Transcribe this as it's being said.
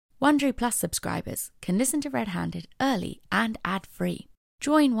Wondery Plus subscribers can listen to Red Handed early and ad-free.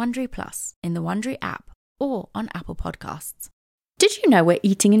 Join Wondery Plus in the Wondery app or on Apple Podcasts. Did you know we're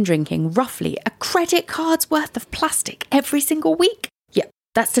eating and drinking roughly a credit card's worth of plastic every single week? Yep,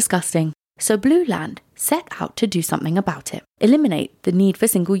 that's disgusting. So Blue Land set out to do something about it. Eliminate the need for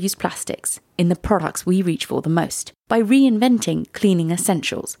single-use plastics in the products we reach for the most by reinventing cleaning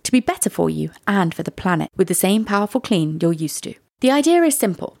essentials to be better for you and for the planet with the same powerful clean you're used to. The idea is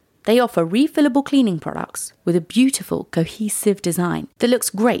simple. They offer refillable cleaning products with a beautiful, cohesive design that looks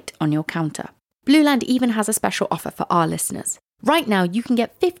great on your counter. Blue Land even has a special offer for our listeners. Right now, you can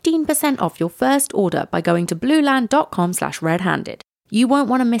get 15% off your first order by going to blueland.com/redhanded. You won't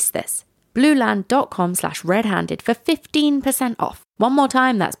want to miss this. blueland.com/redhanded for 15% off. One more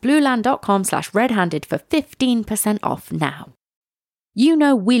time, that's blueland.com/redhanded for 15% off now. You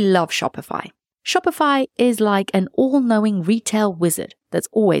know we love Shopify. Shopify is like an all-knowing retail wizard that's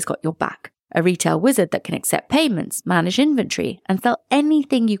always got your back. A retail wizard that can accept payments, manage inventory, and sell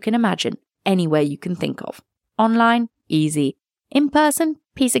anything you can imagine, anywhere you can think of. Online, easy. In person,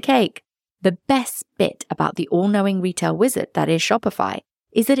 piece of cake. The best bit about the all-knowing retail wizard that is Shopify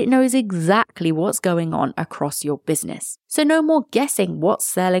is that it knows exactly what's going on across your business. So no more guessing what's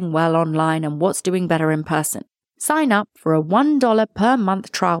selling well online and what's doing better in person. Sign up for a $1 per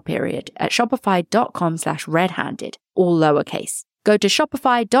month trial period at shopify.com/redhanded, all lowercase. Go to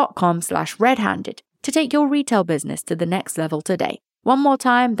shopify.com/redhanded to take your retail business to the next level today. One more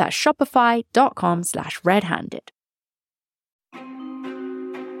time, that's shopify.com/redhanded.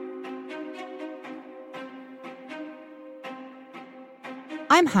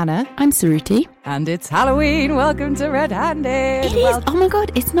 I'm Hannah. I'm Suruthi. And it's Halloween. Welcome to Red Handed. It is. Oh my God,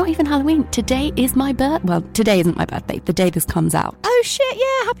 it's not even Halloween. Today is my birthday. Well, today isn't my birthday. The day this comes out. Oh shit,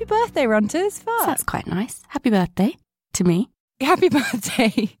 yeah. Happy birthday, Runters. Fuck. So that's quite nice. Happy birthday to me. Happy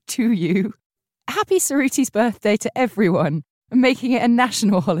birthday to you. Happy Suruti's birthday to everyone. I'm making it a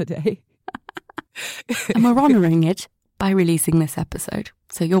national holiday. And we're honouring it by releasing this episode.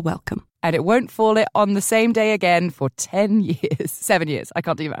 So you're welcome. And it won't fall it on the same day again for 10 years. 7 years. I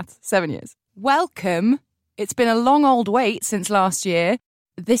can't do maths. 7 years. Welcome. It's been a long old wait since last year.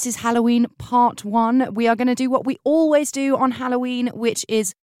 This is Halloween part 1. We are going to do what we always do on Halloween, which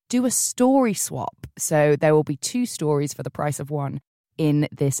is do a story swap. So there will be 2 stories for the price of 1 in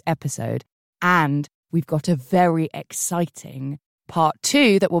this episode. And we've got a very exciting part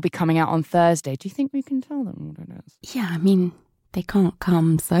 2 that will be coming out on Thursday. Do you think we can tell them what it is? Yeah, I mean, they can't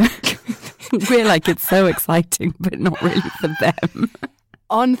come, so we're like, it's so exciting, but not really for them.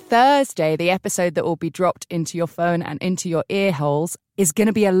 On Thursday, the episode that will be dropped into your phone and into your ear holes is going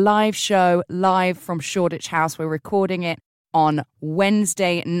to be a live show, live from Shoreditch House. We're recording it on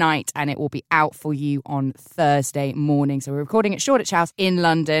Wednesday night, and it will be out for you on Thursday morning. So we're recording at Shoreditch House in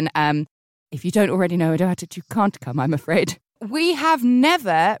London. If you don't already know about it, you can't come, I'm afraid. We have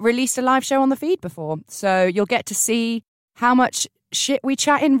never released a live show on the feed before, so you'll get to see how much shit we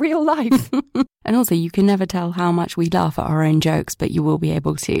chat in real life. And also, you can never tell how much we laugh at our own jokes, but you will be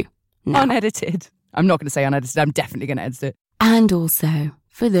able to now. Unedited. I'm not going to say unedited. I'm definitely going to edit it. And also,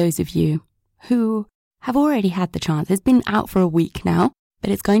 for those of you who have already had the chance, it's been out for a week now,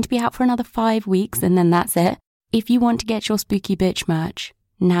 but it's going to be out for another 5 weeks, and then that's it. If you want to get your Spooky Bitch merch,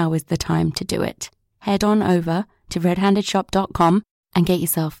 now is the time to do it. Head on over to redhandedshop.com and get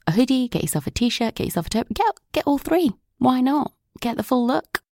yourself a hoodie, get yourself a t-shirt, get yourself a top. Get all 3. Why not? Get the full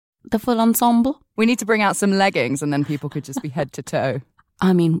look, the full ensemble. We need to bring out some leggings and then people could just be head to toe.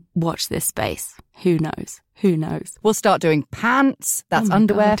 I mean, watch this space. Who knows? Who knows? We'll start doing pants. That's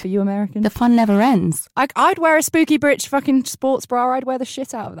underwear God. For you Americans. The fun never ends. I'd wear a Spooky Bitch fucking sports bra. I'd wear the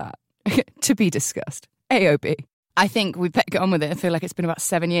shit out of that. To be discussed. AOB. I think we better get on with it. I feel like it's been about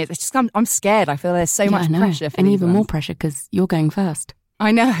 7 years. It's just I'm scared. I feel there's so much pressure. For and these even ones. more pressure because you're going first.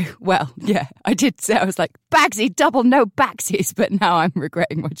 I know. Well, yeah, I did say, I was like, Bagsy, double no backsies, but now I'm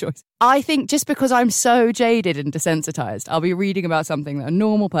regretting my choice. I think just because I'm so jaded and desensitized, I'll be reading about something that a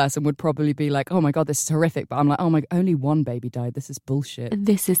normal person would probably be like, oh my God, this is horrific. But I'm like, oh my, only one baby died. This is bullshit.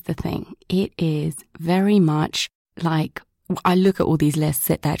 This is the thing. It is very much like, I look at all these lists,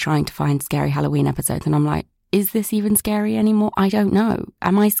 sit there trying to find scary Halloween episodes, and I'm like, is this even scary anymore? I don't know.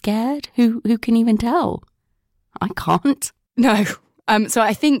 Am I scared? Who can even tell? I can't. No. So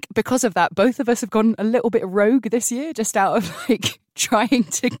I think because of that, both of us have gone a little bit rogue this year, just out of like trying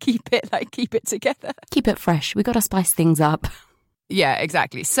to keep it together. Keep it fresh. We got to spice things up. Yeah,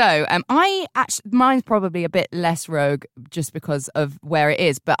 exactly. So mine's probably a bit less rogue just because of where it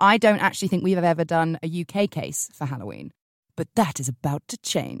is, but I don't actually think we've ever done a UK case for Halloween. But that is about to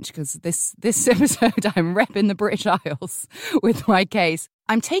change because this episode I'm repping the British Isles with my case.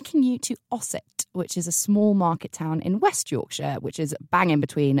 I'm taking you to Ossett, which is a small market town in West Yorkshire, which is bang in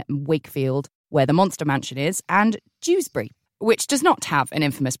between Wakefield, where the Monster Mansion is, and Dewsbury, which does not have an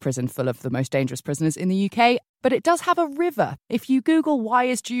infamous prison full of the most dangerous prisoners in the UK, but it does have a river. If you Google why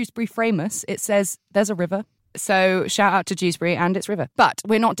is Dewsbury famous, it says there's a river. So shout out to Dewsbury and its river. But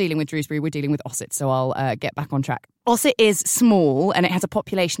we're not dealing with Dewsbury, we're dealing with Ossett, so I'll get back on track. Ossett is small and it has a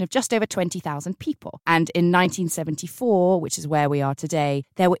population of just over 20,000 people. And in 1974, which is where we are today,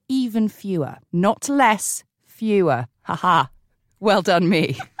 there were even fewer, not less, fewer. Haha. Well done,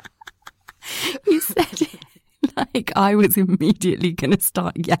 me. You said it like I was immediately going to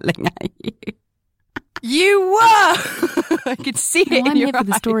start yelling at you. You were! I could see it in your eyes. I'm here for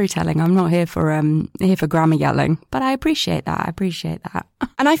the storytelling. I'm not here for grammar yelling. But I appreciate that.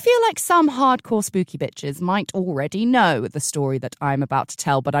 And I feel like some hardcore spooky bitches might already know the story that I'm about to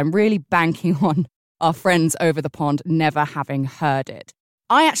tell, but I'm really banking on our friends over the pond never having heard it.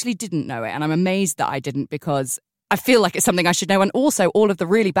 I actually didn't know it, and I'm amazed that I didn't because I feel like it's something I should know. And also, all of the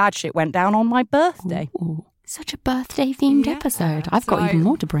really bad shit went down on my birthday. Ooh, such a birthday-themed episode. I've got even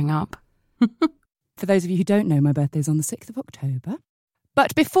more to bring up. For those of you who don't know, my birthday is on the 6th of October.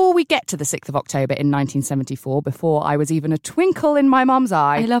 But before we get to the 6th of October in 1974, before I was even a twinkle in my mum's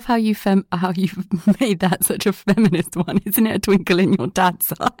eye... I love how you've made that such a feminist one. Isn't it a twinkle in your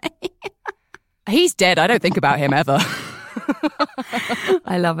dad's eye? He's dead. I don't think about him ever.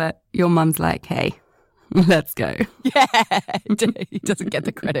 I love it. Your mum's like, hey, let's go. Yeah, he doesn't get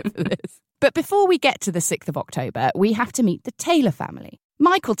the credit for this. But before we get to the 6th of October, we have to meet the Taylor family.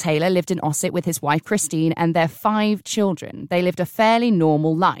 Michael Taylor lived in Ossett with his wife Christine and their 5 children. They lived a fairly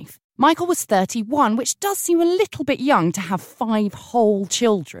normal life. Michael was 31, which does seem a little bit young to have 5 whole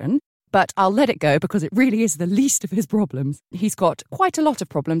children, but I'll let it go because it really is the least of his problems. He's got quite a lot of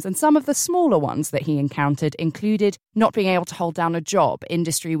problems, and some of the smaller ones that he encountered included not being able to hold down a job.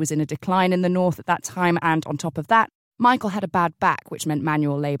 Industry was in a decline in the north at that time, and on top of that, Michael had a bad back, which meant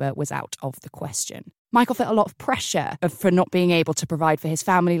manual labour was out of the question. Michael felt a lot of pressure for not being able to provide for his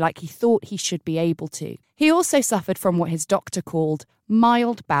family like he thought he should be able to. He also suffered from what his doctor called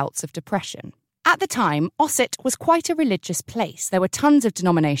mild bouts of depression. At the time, Ossett was quite a religious place. There were tons of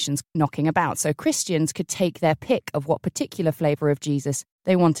denominations knocking about, so Christians could take their pick of what particular flavour of Jesus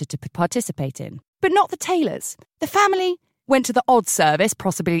they wanted to participate in. But not the Taylors. The family went to the odd service,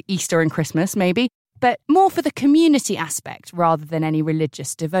 possibly Easter and Christmas maybe, but more for the community aspect rather than any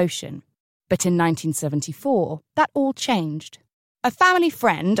religious devotion. But in 1974, that all changed. A family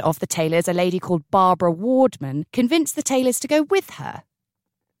friend of the Taylors, a lady called Barbara Wardman, convinced the Taylors to go with her.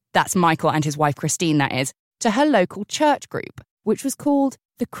 That's Michael and his wife Christine, that is, to her local church group, which was called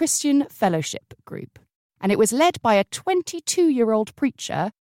the Christian Fellowship Group. And it was led by a 22-year-old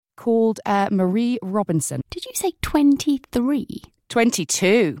preacher called Marie Robinson. Did you say 23?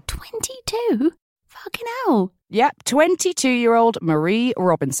 22. 22? Fucking hell. Yep, 22-year-old Marie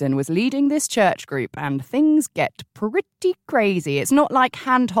Robinson was leading this church group, and things get pretty crazy. It's not like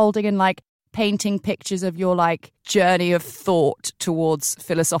hand-holding and like painting pictures of your like journey of thought towards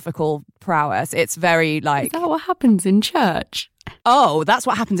philosophical prowess. It's very like... Is that what happens in church? Oh, that's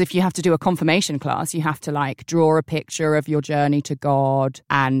what happens if you have to do a confirmation class. You have to like draw a picture of your journey to God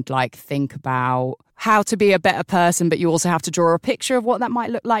and like think about how to be a better person, but you also have to draw a picture of what that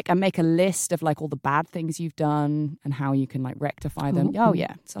might look like and make a list of like all the bad things you've done and how you can like rectify them. Oh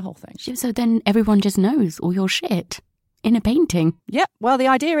yeah, it's a whole thing. So then everyone just knows all your shit in a painting. Yep. Well, the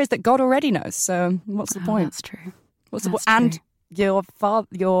idea is that God already knows. So what's the point? That's true. What's the point? And your father,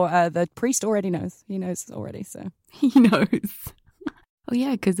 the priest already knows. He knows already. So he knows. Oh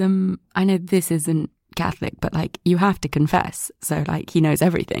yeah, because I know this isn't Catholic, but like you have to confess, so like he knows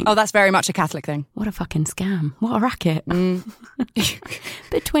everything. Oh, that's very much a Catholic thing. What a fucking scam. What a racket.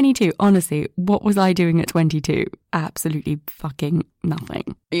 But 22, honestly, what was I doing at 22? Absolutely fucking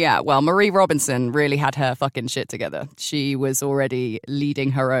nothing. Yeah, well, Marie Robinson really had her fucking shit together. She was already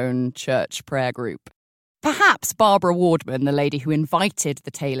leading her own church prayer group. Perhaps Barbara Wardman, the lady who invited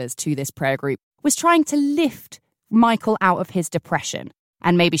the Taylors to this prayer group, was trying to lift Michael out of his depression.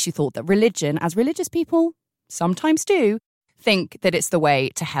 And maybe she thought that religion, as religious people sometimes do, think that it's the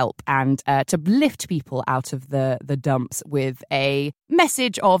way to help and to lift people out of the dumps with a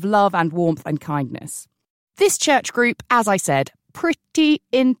message of love and warmth and kindness. This church group, as I said, pretty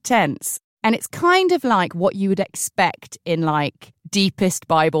intense. And it's kind of like what you would expect in like deepest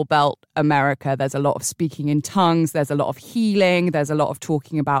Bible Belt America. There's a lot of speaking in tongues. There's a lot of healing. There's a lot of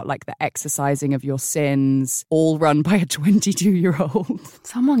talking about like the exercising of your sins, all run by a 22-year-old.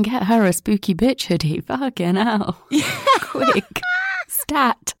 Someone get her a spooky bitch hoodie. Fucking hell. Quick.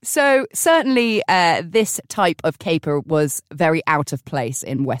 Stat. So certainly this type of caper was very out of place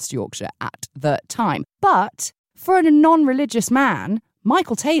in West Yorkshire at the time. But for a non-religious man,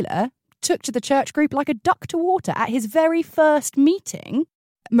 Michael Taylor took to the church group like a duck to water. At his very first meeting,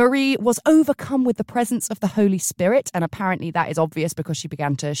 Marie was overcome with the presence of the Holy Spirit, and apparently that is obvious because she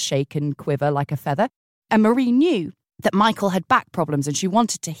began to shake and quiver like a feather. And Marie knew that Michael had back problems and she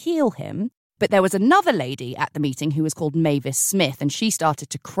wanted to heal him, but there was another lady at the meeting who was called Mavis Smith, and she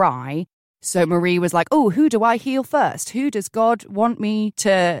started to cry. So Marie was like, oh, who do I heal first? Who does God want me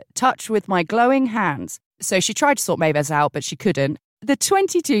to touch with my glowing hands? So she tried to sort Mavis out, but she couldn't. The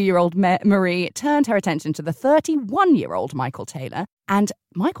 22-year-old Marie turned her attention to the 31-year-old Michael Taylor, and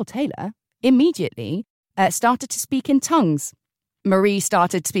Michael Taylor immediately started to speak in tongues. Marie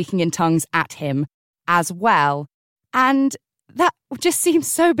started speaking in tongues at him as well. And that just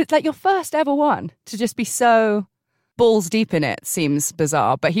seems so, but like your first ever one to just be so balls deep in it seems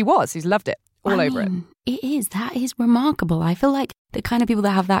bizarre. But he's loved it all over it. That is remarkable. I feel like the kind of people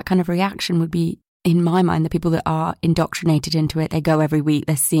that have that kind of reaction would be, in my mind, the people that are indoctrinated into it. They go every week,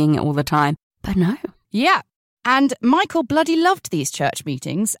 they're seeing it all the time. But no. Yeah. And Michael bloody loved these church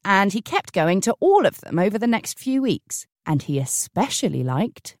meetings, and he kept going to all of them over the next few weeks. And he especially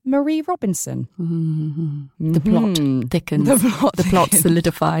liked Marie Robinson. The plot thickens. The plot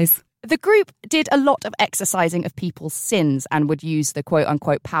solidifies. The group did a lot of exercising of people's sins and would use the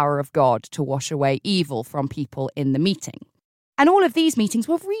quote-unquote power of God to wash away evil from people in the meeting. And all of these meetings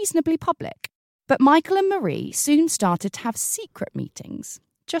were reasonably public. But Michael and Marie soon started to have secret meetings,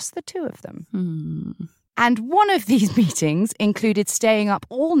 just the two of them. And one of these meetings included staying up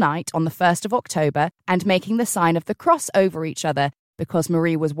all night on the 1st of October and making the sign of the cross over each other because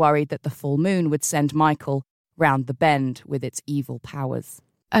Marie was worried that the full moon would send Michael round the bend with its evil powers.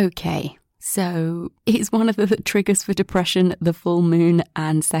 Okay, so is one of the triggers for depression the full moon?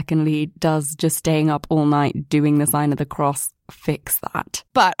 And secondly, does just staying up all night doing the sign of the cross fix that?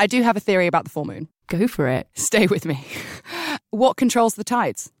 But I do have a theory about the full moon. Go for it. Stay with me. What controls the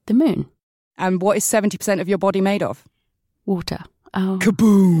tides? The moon. And what is 70% of your body made of? Water. Oh.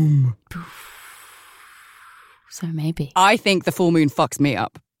 Kaboom! So maybe. I think the full moon fucks me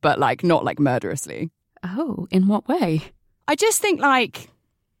up, but not murderously. Oh, in what way? I just think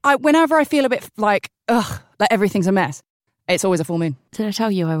whenever I feel a bit everything's a mess, it's always a full moon. Did I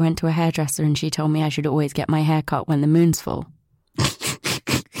tell you I went to a hairdresser and she told me I should always get my hair cut when the moon's full?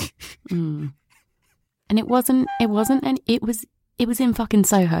 And it was in fucking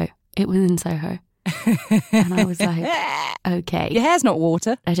Soho. It was in Soho. And I was like, okay. Your hair's not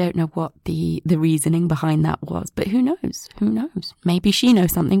water. I don't know what the reasoning behind that was, but who knows? Who knows? Maybe she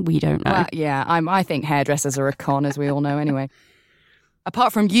knows something we don't know. Well, yeah, I think hairdressers are a con, as we all know anyway.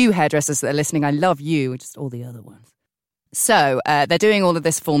 Apart from you hairdressers that are listening, I love you, just all the other ones. So they're doing all of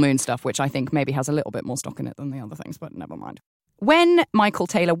this full moon stuff, which I think maybe has a little bit more stock in it than the other things, but never mind. When Michael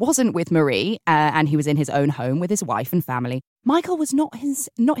Taylor wasn't with Marie and he was in his own home with his wife and family, Michael was not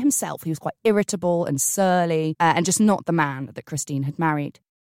himself. He was quite irritable and surly and just not the man that Christine had married.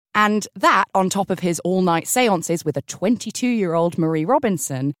 And that, on top of his all-night seances with a 22-year-old Marie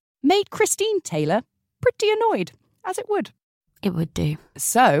Robinson, made Christine Taylor pretty annoyed, as it would. It would do.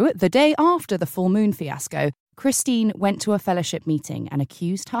 So, the day after the full moon fiasco, Christine went to a fellowship meeting and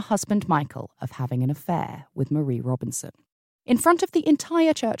accused her husband Michael of having an affair with Marie Robinson. In front of the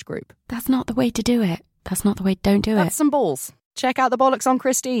entire church group. That's not the way to do it. That's not the way. Don't do it. That's some balls. Check out the bollocks on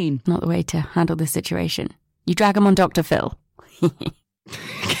Christine. Not the way to handle this situation. You drag him on Dr. Phil.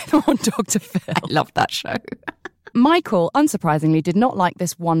 Get him on Dr. Phil. I love that show. Michael, unsurprisingly, did not like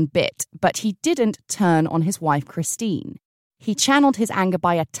this one bit, but he didn't turn on his wife Christine. He channeled his anger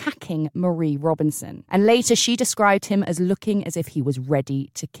by attacking Marie Robinson, and later she described him as looking as if he was ready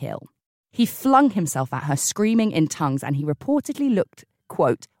to kill. He flung himself at her, screaming in tongues, and he reportedly looked,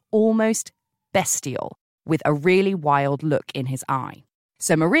 quote, almost bestial, with a really wild look in his eye.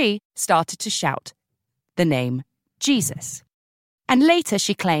 So Marie started to shout the name Jesus. And later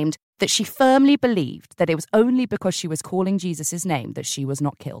she claimed that she firmly believed that it was only because she was calling Jesus' name that she was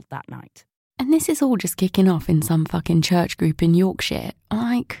not killed that night. And this is all just kicking off in some fucking church group in Yorkshire.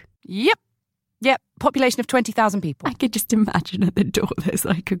 Yep. Population of 20,000 people. I could just imagine at the door there's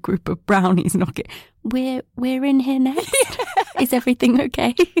a group of brownies knocking. We're in here next. Is everything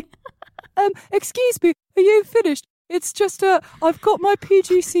okay? Excuse me, are you finished? It's just I've got my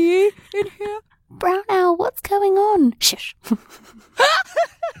PGCE in here. Brown owl, what's going on? Shush.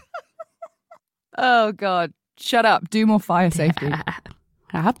 Oh, God. Shut up. Do more fire safety.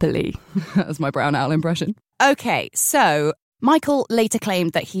 Happily. That's my brown owl impression. Okay, so Michael later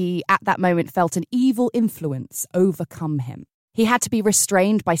claimed that he, at that moment, felt an evil influence overcome him. He had to be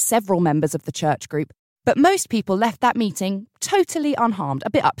restrained by several members of the church group, but most people left that meeting totally unharmed. A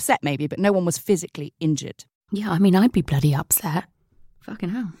bit upset maybe, but no one was physically injured. Yeah, I mean, I'd be bloody upset. Fucking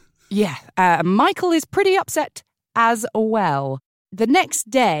hell. Yeah, Michael is pretty upset as well. The next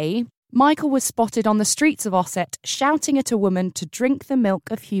day, Michael was spotted on the streets of Osset shouting at a woman to drink the milk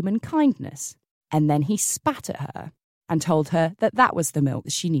of human kindness. And then he spat at her and told her that that was the milk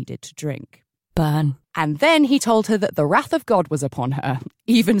she needed to drink. Burn. And then he told her that the wrath of God was upon her.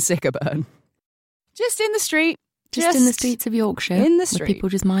 Even sicker burn. Just in the street. Just in the streets of Yorkshire. In the street. With people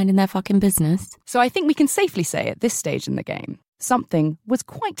just minding their fucking business. So I think we can safely say at this stage in the game, something was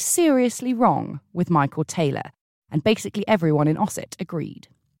quite seriously wrong with Michael Taylor. And basically everyone in Osset agreed.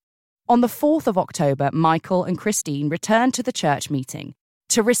 On the 4th of October, Michael and Christine returned to the church meeting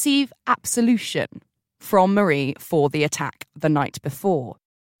to receive absolution from Marie for the attack the night before.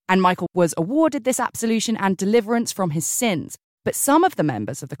 And Michael was awarded this absolution and deliverance from his sins. But some of the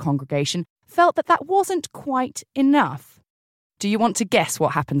members of the congregation felt that that wasn't quite enough. Do you want to guess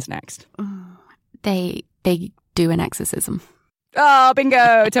what happens next? They do an exorcism. Oh,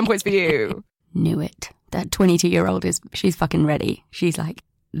 bingo! 10 points for you. Knew it. That 22-year-old she's fucking ready. She's like,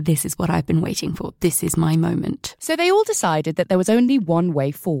 this is what I've been waiting for. This is my moment. So they all decided that there was only one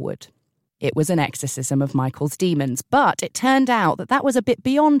way forward. It was an exorcism of Michael's demons, but it turned out that that was a bit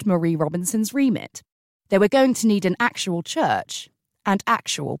beyond Marie Robinson's remit. They were going to need an actual church and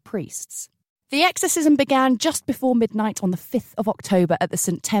actual priests. The exorcism began just before midnight on the 5th of October at the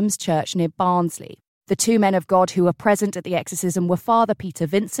St. Thames Church near Barnsley. The two men of God who were present at the exorcism were Father Peter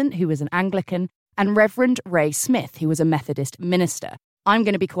Vincent, who was an Anglican, and Reverend Ray Smith, who was a Methodist minister. I'm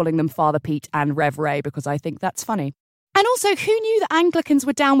going to be calling them Father Pete and Rev Ray because I think that's funny. And also, who knew that Anglicans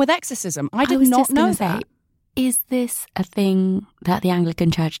were down with exorcism? I did not know that. Is this a thing that the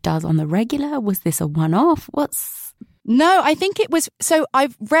Anglican Church does on the regular? Was this a one-off? No, I think it was... So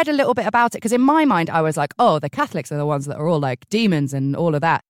I've read a little bit about it because in my mind I was like, oh, the Catholics are the ones that are all like demons and all of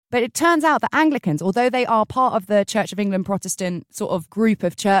that. But it turns out that Anglicans, although they are part of the Church of England Protestant sort of group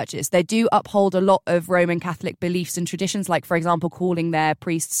of churches, they do uphold a lot of Roman Catholic beliefs and traditions, like, for example, calling their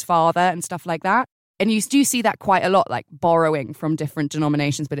priests father and stuff like that. And you do see that quite a lot, like borrowing from different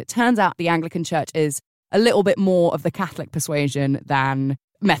denominations. But it turns out the Anglican Church is a little bit more of the Catholic persuasion than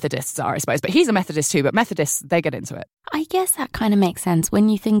Methodists are, I suppose. But he's a Methodist too, but Methodists, they get into it. I guess that kind of makes sense. When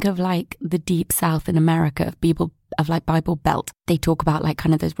you think of like the deep south in America, people of like Bible Belt, they talk about like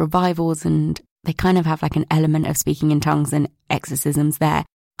kind of those revivals and they kind of have like an element of speaking in tongues and exorcisms there.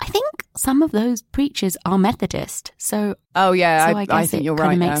 I think some of those preachers are Methodist. So, oh yeah, so I think you're right.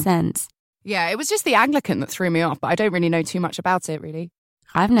 Kind of makes sense. Yeah, it was just the Anglican that threw me off, but I don't really know too much about it, really.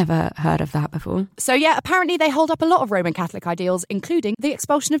 I've never heard of that before. So yeah, apparently they hold up a lot of Roman Catholic ideals, including the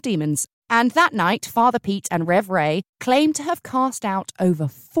expulsion of demons. And that night, Father Pete and Rev Ray claimed to have cast out over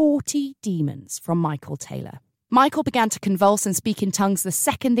 40 demons from Michael Taylor. Michael began to convulse and speak in tongues the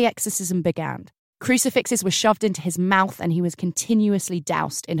second the exorcism began. Crucifixes were shoved into his mouth and he was continuously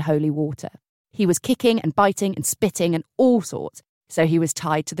doused in holy water. He was kicking and biting and spitting and all sorts, so he was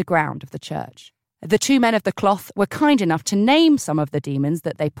tied to the ground of the church. The two men of the cloth were kind enough to name some of the demons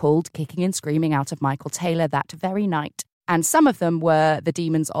that they pulled kicking and screaming out of Michael Taylor that very night. And some of them were the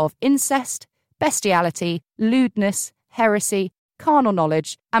demons of incest, bestiality, lewdness, heresy, carnal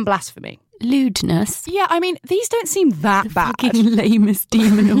knowledge, and blasphemy. Lewdness? Yeah, I mean, these don't seem that bad. The fucking lamest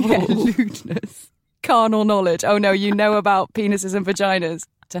demon of all. Lewdness. Carnal knowledge. Oh no, you know about penises and vaginas.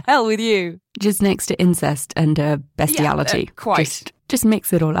 To hell with you. Just next to incest and bestiality. Yeah, quite. Just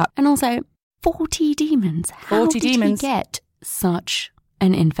mix it all up. And also, 40 demons. How did he get such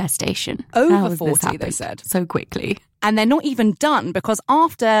an infestation? Over 40, they said. So quickly. And they're not even done because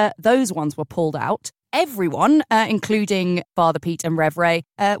after those ones were pulled out, everyone, including Father Pete and Rev Ray,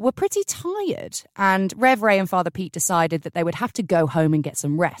 were pretty tired. And Rev Ray and Father Pete decided that they would have to go home and get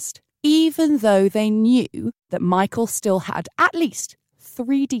some rest, even though they knew that Michael still had at least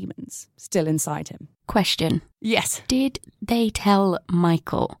 3 demons still inside him. Question. Yes. Did they tell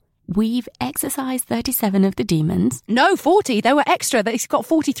Michael, we've exorcised 37 of the demons? No, 40. They were extra. He's got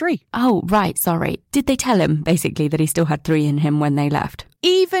 43. Oh, right. Sorry. Did they tell him, basically, that he still had 3 in him when they left?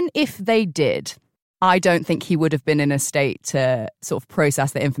 Even if they did, I don't think he would have been in a state to sort of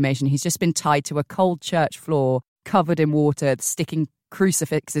process the information. He's just been tied to a cold church floor, covered in water, sticking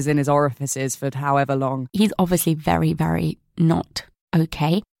crucifixes in his orifices for however long. He's obviously very, very not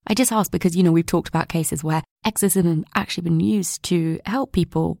okay. I just ask because, we've talked about cases where exorcism has actually been used to help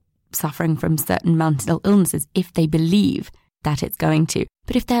people suffering from certain mental illnesses if they believe that it's going to.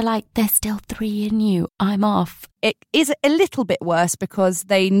 But if they're like, there's still 3 in you, I'm off. It is a little bit worse because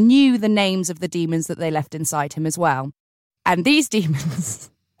they knew the names of the demons that they left inside him as well. And these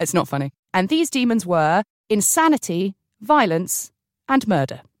demons, it's not funny. And these demons were insanity, violence, and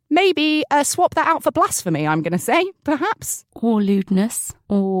murder. Maybe swap that out for blasphemy, I'm going to say, perhaps. Or lewdness,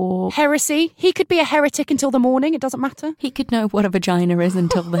 or heresy. He could be a heretic until the morning, it doesn't matter. He could know what a vagina is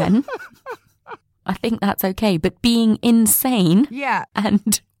until then. I think that's okay, but being insane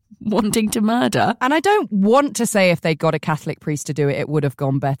and wanting to murder. And I don't want to say if they got a Catholic priest to do it, it would have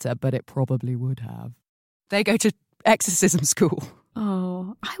gone better, but it probably would have. They go to exorcism school.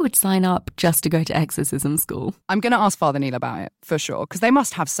 Oh, I would sign up just to go to exorcism school. I'm going to ask Father Neil about it, for sure, because they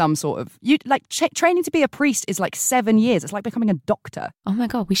must have some sort of... training to be a priest is like 7 years. It's like becoming a doctor. Oh my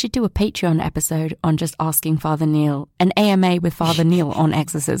God, we should do a Patreon episode on just asking Father Neil, an AMA with Father Neil on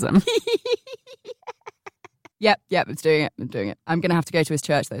exorcism. Yep, I'm doing it. I'm going to have to go to his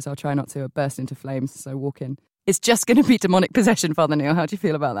church, though, so I'll try not to burst into flames, so walk in. It's just going to be demonic possession, Father Neil. How do you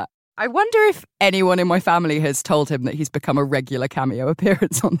feel about that? I wonder if anyone in my family has told him that he's become a regular cameo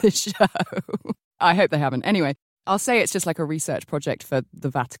appearance on this show. I hope they haven't. Anyway, I'll say it's just like a research project for the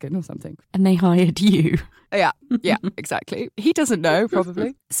Vatican or something. And they hired you. Yeah, exactly. He doesn't know,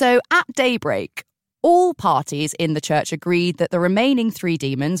 probably. So at daybreak, all parties in the church agreed that the remaining 3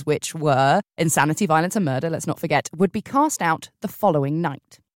 demons, which were insanity, violence and murder, let's not forget, would be cast out the following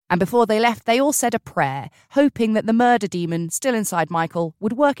night. And before they left, they all said a prayer, hoping that the murder demon still inside Michael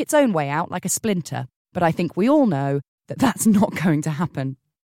would work its own way out like a splinter. But I think we all know that that's not going to happen.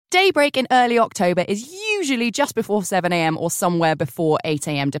 Daybreak in early October is usually just before 7 a.m. or somewhere before 8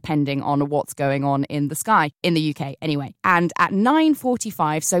 a.m, depending on what's going on in the sky, in the UK anyway. And at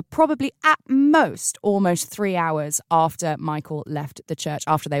 9:45, so probably at most almost 3 hours after Michael left the church,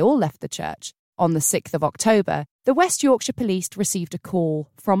 after they all left the church, on the 6th of October, the West Yorkshire Police received a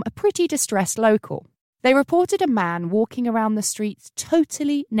call from a pretty distressed local. They reported a man walking around the streets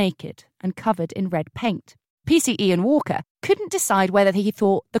totally naked and covered in red paint. PC Ian Walker couldn't decide whether he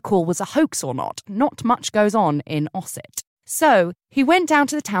thought the call was a hoax or not. Not much goes on in Ossett. So he went down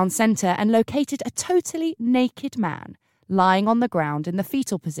to the town centre and located a totally naked man lying on the ground in the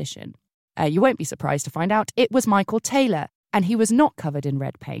fetal position. You won't be surprised to find out it was Michael Taylor, and he was not covered in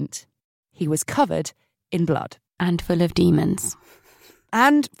red paint. He was covered in blood. And full of demons.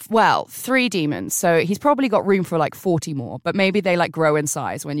 And, 3 demons. So he's probably got room for 40 more. But maybe they grow in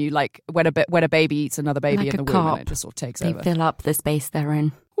size when you when a baby eats another baby in the womb and it just sort of takes over. They fill up the space they're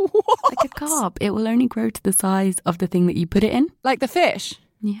in. What? Like a carp. It will only grow to the size of the thing that you put it in. Like the fish?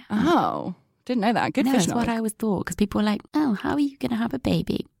 Yeah. Oh, didn't know that. Good fish knowledge. That's what I always thought. Because people were like, oh, how are you going to have a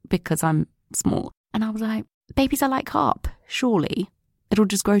baby? Because I'm small. And I was like, babies are like carp. Surely it'll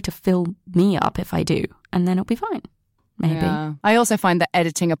just grow to fill me up if I do. And then it'll be fine. Maybe. Yeah. I also find that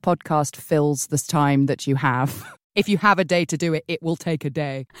editing a podcast fills the time that you have. If you have a day to do it, it will take a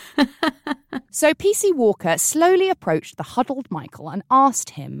day. So PC Walker slowly approached the huddled Michael and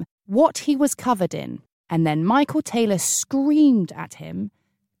asked him what he was covered in. And then Michael Taylor screamed at him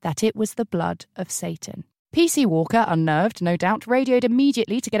that it was the blood of Satan. PC Walker, unnerved, no doubt, radioed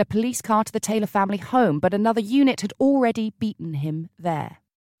immediately to get a police car to the Taylor family home, but another unit had already beaten him there.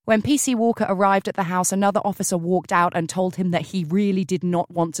 When PC Walker arrived at the house, another officer walked out and told him that he really did not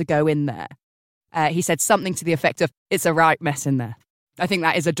want to go in there. He said something to the effect of, "It's a right mess in there." I think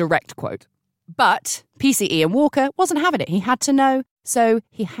that is a direct quote. But PC Ian Walker wasn't having it. He had to know, so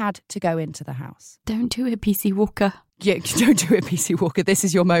he had to go into the house. Don't do it, PC Walker. Yeah, don't do it, PC Walker. This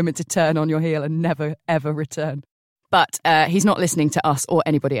is your moment to turn on your heel and never, ever return. But he's not listening to us or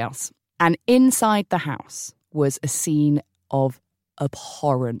anybody else. And inside the house was a scene of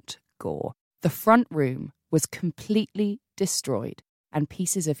abhorrent gore. The front room was completely destroyed, and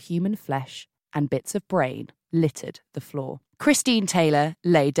pieces of human flesh and bits of brain littered the floor. Christine Taylor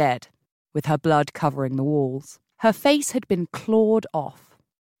lay dead, with her blood covering the walls. Her face had been clawed off,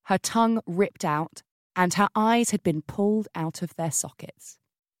 her tongue ripped out, and her eyes had been pulled out of their sockets.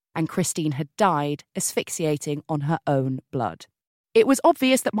 And Christine had died asphyxiating on her own blood. It was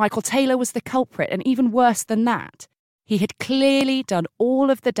obvious that Michael Taylor was the culprit, and even worse than that, he had clearly done all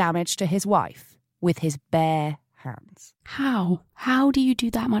of the damage to his wife with his bare hands. How? How do you do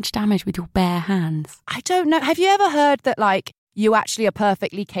that much damage with your bare hands? I don't know. Have you ever heard that, you actually are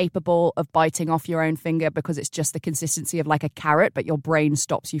perfectly capable of biting off your own finger because it's just the consistency of a carrot, but your brain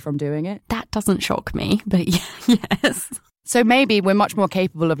stops you from doing it? That doesn't shock me, but yes. So maybe we're much more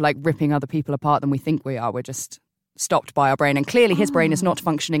capable of like ripping other people apart than we think we are. We're just stopped by our brain. And clearly his brain is not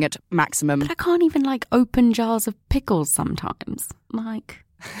functioning at maximum. But I can't even like open jars of pickles sometimes. Like,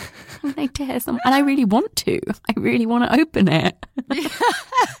 they tear some. And I really want to. I really want to open it.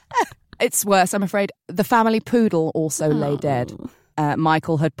 It's worse, I'm afraid. The family poodle also lay dead.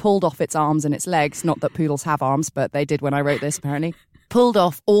 Michael had pulled off its arms and its legs. Not that poodles have arms, but they did when I wrote this, apparently. Pulled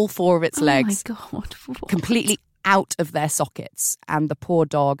off all 4 of its legs. Oh, my God. What? Completely out of their sockets. And the poor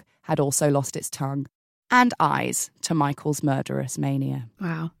dog had also lost its tongue and eyes to Michael's murderous mania.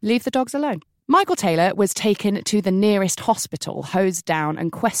 Wow. Leave the dogs alone. Michael Taylor was taken to the nearest hospital, hosed down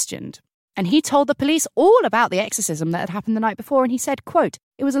and questioned. And he told the police all about the exorcism that had happened the night before. And he said, quote,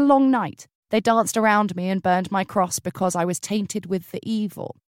 "It was a long night. They danced around me and burned my cross because I was tainted with the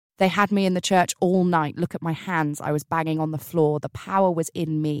evil. They had me in the church all night. Look at my hands. I was banging on the floor. The power was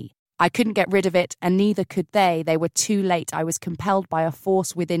in me. I couldn't get rid of it, and neither could they. They were too late. I was compelled by a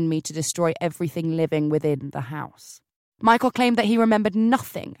force within me to destroy everything living within the house." Michael claimed that he remembered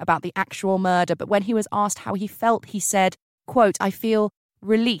nothing about the actual murder, but when he was asked how he felt, he said, quote, "I feel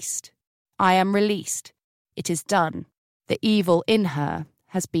released. I am released. It is done. The evil in her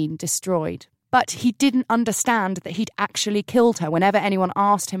has been destroyed." But he didn't understand that he'd actually killed her. Whenever anyone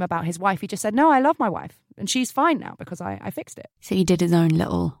asked him about his wife, he just said, "No, I love my wife, and she's fine now because I fixed it." So he did his own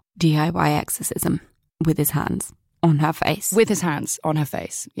little DIY exorcism with his hands on her face. With his hands on her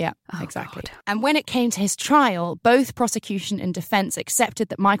face. Yeah, exactly. God. And when it came to his trial, both prosecution and defence accepted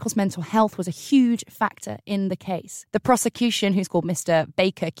that Michael's mental health was a huge factor in the case. The prosecution, who's called Mr.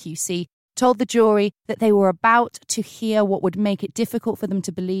 Baker QC, told the jury that they were about to hear what would make it difficult for them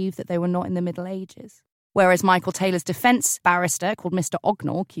to believe that they were not in the Middle Ages. Whereas Michael Taylor's defence barrister, called Mr.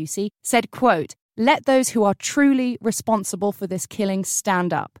 Ognall QC, said, quote, "Let those who are truly responsible for this killing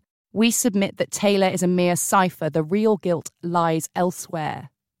stand up. We submit that Taylor is a mere cipher. The real guilt lies elsewhere.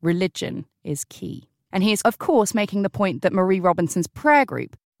 Religion is key." And he is, of course, making the point that Marie Robinson's prayer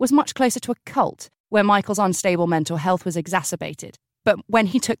group was much closer to a cult, where Michael's unstable mental health was exacerbated. But when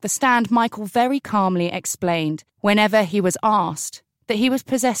he took the stand, Michael very calmly explained, whenever he was asked, that he was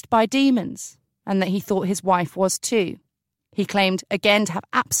possessed by demons and that he thought his wife was too. He claimed, again, to have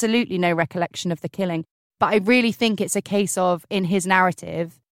absolutely no recollection of the killing. But I really think it's a case of, in his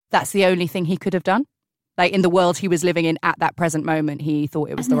narrative, that's the only thing he could have done. Like, in the world he was living in at that present moment, he thought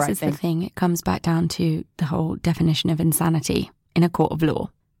it was the right thing. This is the thing. It comes back down to the whole definition of insanity in a court of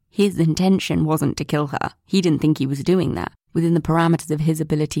law. His intention wasn't to kill her. He didn't think he was doing that. Within the parameters of his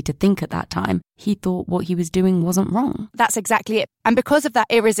ability to think at that time, he thought what he was doing wasn't wrong. That's exactly it. And because of that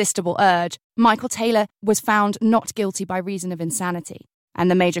irresistible urge, Michael Taylor was found not guilty by reason of insanity.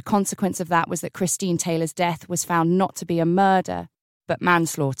 And the major consequence of that was that Christine Taylor's death was found not to be a murder, but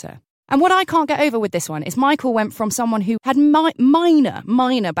manslaughter. And what I can't get over with this one is Michael went from someone who had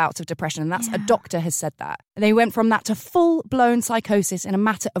minor bouts of depression, and that's a doctor has said that. And they went from that to full-blown psychosis in a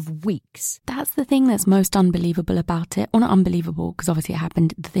matter of weeks. That's the thing that's most unbelievable about it. Or not unbelievable, because obviously it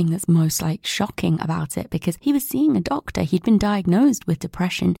happened. The thing that's most shocking about it, because he was seeing a doctor. He'd been diagnosed with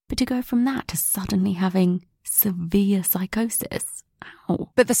depression. But to go from that to suddenly having severe psychosis. Ow.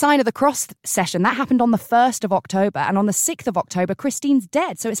 But the Sign of the Cross session, that happened on the 1st of October. And on the 6th of October, Christine's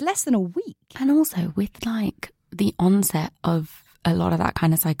dead. So it's less than a week. And also with the onset of a lot of that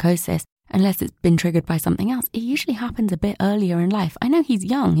kind of psychosis, unless it's been triggered by something else, it usually happens a bit earlier in life. I know he's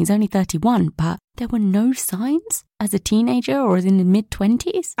young, he's only 31, but there were no signs as a teenager or as in the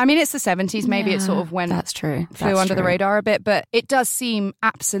mid-20s. I mean, it's the 70s. Maybe it sort of went... That's true. Flew under the radar a bit, but it does seem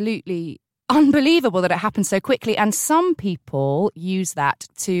absolutely unbelievable that it happened so quickly. And some people use that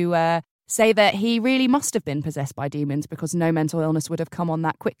to say that he really must have been possessed by demons because no mental illness would have come on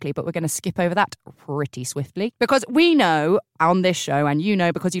that quickly. But we're going to skip over that pretty swiftly because we know on this show, and you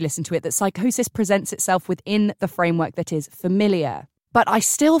know because you listen to it, that psychosis presents itself within the framework that is familiar. But I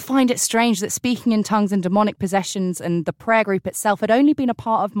still find it strange that speaking in tongues and demonic possessions and the prayer group itself had only been a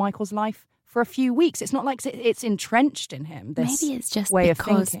part of Michael's life for a few weeks. It's not like it's entrenched in him, this Maybe it's just way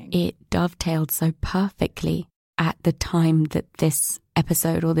because of thinking. It dovetailed so perfectly at the time that this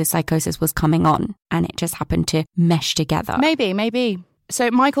episode or this psychosis was coming on, and it just happened to mesh together. Maybe. So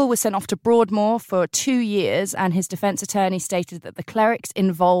Michael was sent off to Broadmoor for 2 years, and his defence attorney stated that the clerics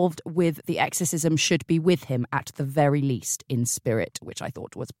involved with the exorcism should be with him at the very least in spirit, which I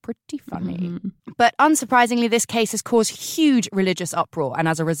thought was pretty funny. Mm-hmm. But unsurprisingly, this case has caused huge religious uproar, and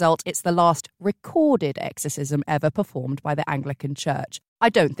as a result, it's the last recorded exorcism ever performed by the Anglican Church. I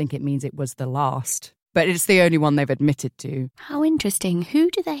don't think it means it was the last, but it's the only one they've admitted to. How interesting.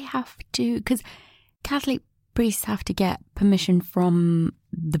 Who do they have to... Because Catholic priests have to get permission from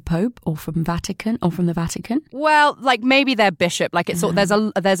the Pope or from the Vatican? Well, like maybe their bishop. Like it's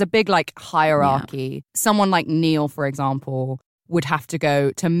there's a big like hierarchy. Yeah. Someone like Neil, for example, would have to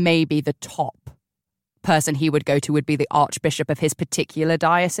go to maybe the top person he would go to would be the archbishop of his particular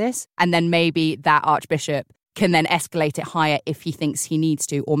diocese. And then maybe that archbishop can then escalate it higher if he thinks he needs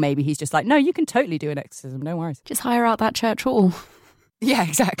to. Or maybe he's just like, no, you can totally do an exorcism. No worries. Just hire out that church hall. Yeah,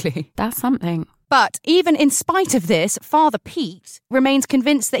 exactly. That's something. But even in spite of this, Father Pete remains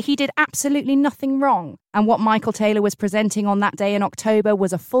convinced that he did absolutely nothing wrong. And what Michael Taylor was presenting on that day in October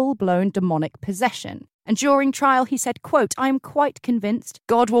was a full-blown demonic possession. And during trial, he said, quote, "I am quite convinced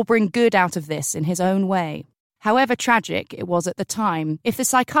God will bring good out of this in his own way." However tragic it was at the time, if the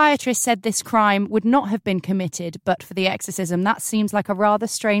psychiatrist said this crime would not have been committed but for the exorcism, that seems like a rather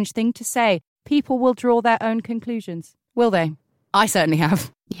strange thing to say. People will draw their own conclusions. Will they? I certainly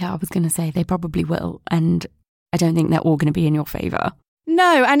have. Yeah, I was going to say they probably will. And I don't think they're all going to be in your favour.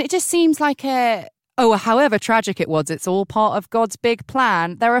 No, and it just seems like however tragic it was, it's all part of God's big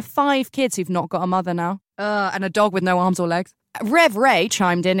plan. There are 5 kids who've not got a mother now. And a dog with no arms or legs. Rev Ray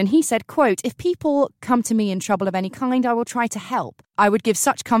chimed in and he said, quote, "If people come to me in trouble of any kind, I will try to help. I would give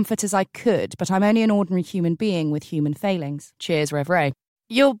such comfort as I could, but I'm only an ordinary human being with human failings." Cheers, Rev Ray.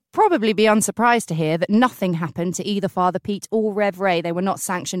 You'll probably be unsurprised to hear that nothing happened to either Father Pete or Rev Ray. They were not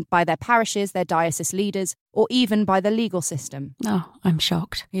sanctioned by their parishes, their diocese leaders, or even by the legal system. Oh, I'm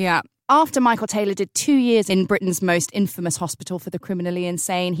shocked. Yeah. After Michael Taylor did 2 years in Britain's most infamous hospital for the criminally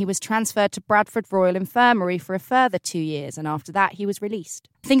insane, he was transferred to Bradford Royal Infirmary for a further 2 years, and after that he was released.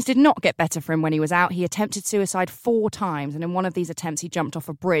 Things did not get better for him when he was out. He attempted suicide 4 times, and in one of these attempts he jumped off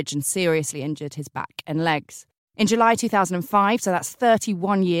a bridge and seriously injured his back and legs. In July 2005, so that's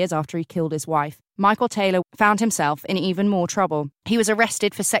 31 years after he killed his wife, Michael Taylor found himself in even more trouble. He was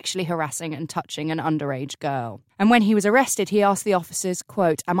arrested for sexually harassing and touching an underage girl. And when he was arrested, he asked the officers,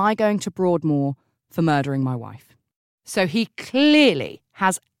 quote, "Am I going to Broadmoor for murdering my wife?" So he clearly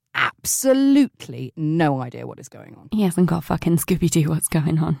has absolutely no idea what is going on. He hasn't got fucking Scooby-Doo what's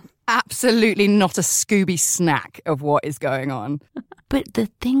going on. Absolutely not a Scooby snack of what is going on. But the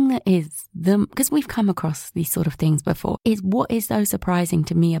thing that is, because we've come across these sort of things before, is what is so surprising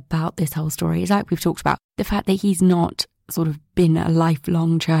to me about this whole story is like we've talked about, the fact that he's not sort of been a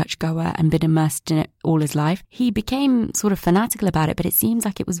lifelong churchgoer and been immersed in it all his life. He became sort of fanatical about it, but it seems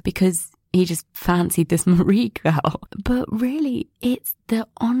like it was because he just fancied this Marie girl. But really, it's the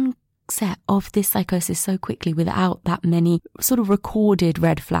onset of this psychosis so quickly without that many sort of recorded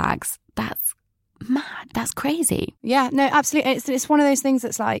red flags. That's mad. That's crazy. Yeah, no, absolutely. It's one of those things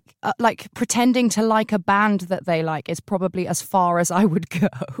that's like pretending to like a band that they like is probably as far as I would go.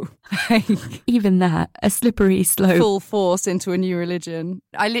 Even that, a slippery slope. Full force into a new religion.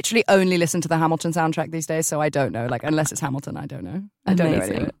 I literally only listen to the Hamilton soundtrack these days, so I don't know. Like, unless it's Hamilton, I don't know. I don't know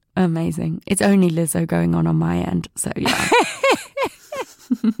any of it. Amazing. It's only Lizzo going on my end, so yeah.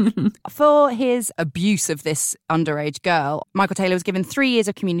 For his abuse of this underage girl, Michael Taylor was given 3 years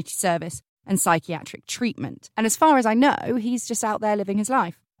of community service and psychiatric treatment. And as far as I know, he's just out there living his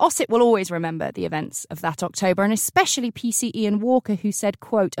life. Ossett will always remember the events of that October, and especially PC Ian Walker, who said,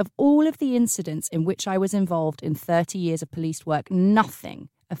 quote, "Of all of the incidents in which I was involved in 30 years of police work, nothing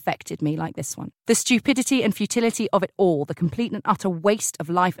affected me like this one. The stupidity and futility of it all, the complete and utter waste of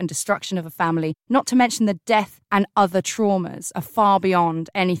life and destruction of a family, not to mention the death and other traumas, are far beyond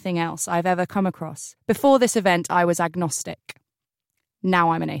anything else I've ever come across. Before this event, I was agnostic.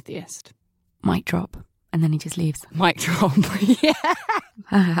 Now I'm an atheist." Mic drop. And then he just leaves. Mic drop. Yeah.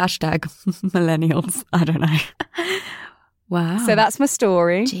 Hashtag millennials. I don't know. Wow. So that's my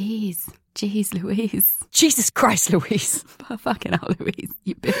story. Jeez, Louise. Jesus Christ, Louise. Fucking hell, Louise,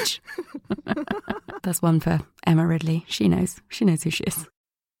 you bitch. That's one for Emma Ridley. She knows who she is.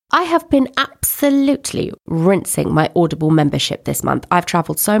 I have been absolutely rinsing my Audible membership this month. I've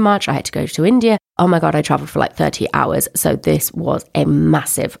travelled so much. I had to go to India. Oh my God, I travelled for like 30 hours. So this was a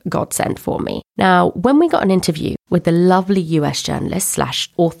massive godsend for me. Now, when we got an interview with the lovely US journalist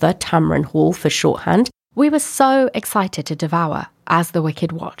 / author Tamron Hall for shorthand, we were so excited to devour As the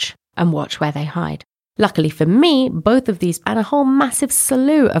Wicked Watch and Watch Where They Hide. Luckily for me, both of these and a whole massive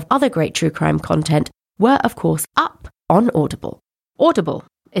slew of other great true crime content were, of course, up on Audible. Audible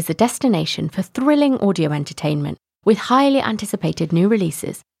is the destination for thrilling audio entertainment with highly anticipated new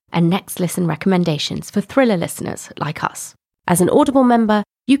releases and next listen recommendations for thriller listeners like us. As an Audible member,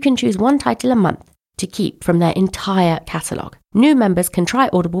 you can choose one title a month to keep from their entire catalogue. New members can try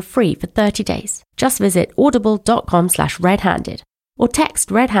Audible free for 30 days. Just visit audible.com/redhanded or text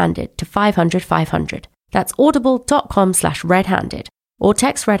redhanded to 500 500. That's audible.com/redhanded or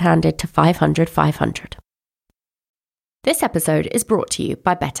text redhanded to 500 500. This episode is brought to you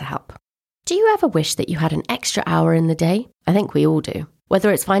by BetterHelp. Do you ever wish that you had an extra hour in the day? I think we all do.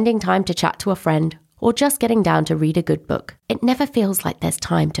 Whether it's finding time to chat to a friend or just getting down to read a good book, it never feels like there's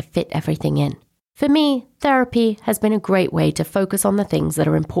time to fit everything in. For me, therapy has been a great way to focus on the things that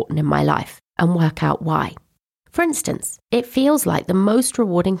are important in my life and work out why. For instance, it feels like the most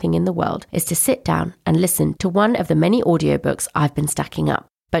rewarding thing in the world is to sit down and listen to one of the many audiobooks I've been stacking up,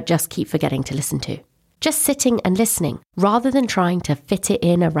 but just keep forgetting to listen to. Just sitting and listening, rather than trying to fit it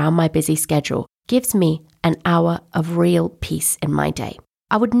in around my busy schedule, gives me an hour of real peace in my day.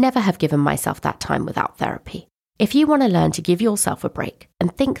 I would never have given myself that time without therapy. If you want to learn to give yourself a break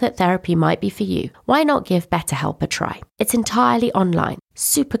and think that therapy might be for you, why not give BetterHelp a try? It's entirely online,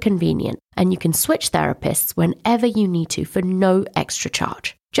 super convenient, and you can switch therapists whenever you need to for no extra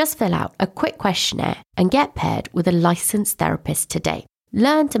charge. Just fill out a quick questionnaire and get paired with a licensed therapist today.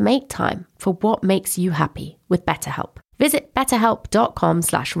 Learn to make time for what makes you happy with BetterHelp. Visit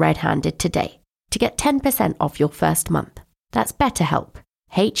betterhelp.com/redhanded today to get 10% off your first month. That's BetterHelp,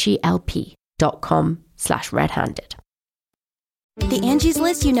 HELP.com/redhanded. The Angie's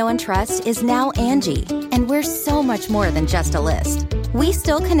List you know and trust is now Angie, and we're so much more than just a list. We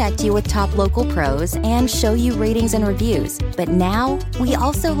still connect you with top local pros and show you ratings and reviews, but now we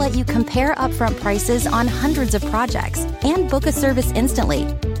also let you compare upfront prices on hundreds of projects and book a service instantly.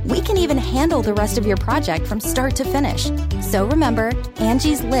 We can even handle the rest of your project from start to finish. So remember,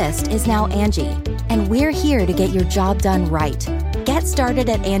 Angie's List is now Angie, and we're here to get your job done right. Get started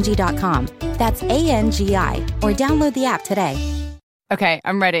at Angie.com. That's ANGI, or download the app today. Okay,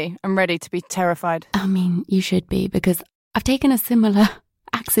 I'm ready. I'm ready to be terrified. I mean, you should be, because I've taken a similar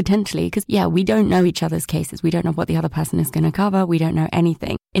accidentally, because we don't know each other's cases. We don't know what the other person is going to cover. We don't know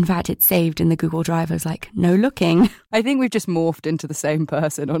anything. In fact, it's saved in the Google Drive as like, no looking. I think we've just morphed into the same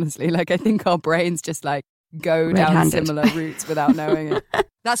person, honestly. Like, I think our brains just like go down similar routes without knowing it.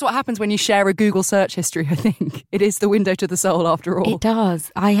 That's what happens when you share a Google search history, I think. It is the window to the soul after all. It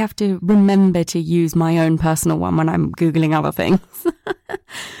does. I have to remember to use my own personal one when I'm Googling other things.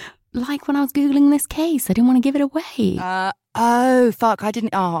 Like when I was Googling this case, I didn't want to give it away. Oh, fuck. I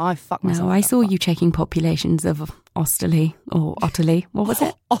fucked myself. No, I saw you checking populations of Osterley or Otterley. What was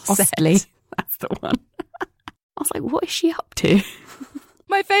it? Osterley. That's the one. I was like, what is she up to?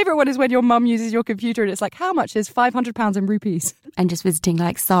 My favourite one is when your mum uses your computer and it's like, how much is £500 in rupees? And just visiting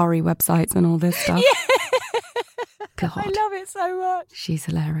like sari websites and all this stuff. Yeah. God. I love it so much. She's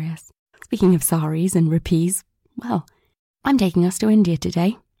hilarious. Speaking of saris and rupees, well, I'm taking us to India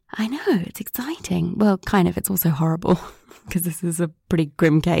today. I know, it's exciting. Well, kind of, it's also horrible because this is a pretty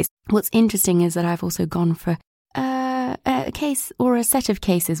grim case. What's interesting is that I've also gone for a case or a set of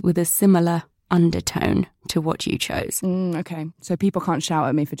cases with a similar undertone to what you chose. Okay, so people can't shout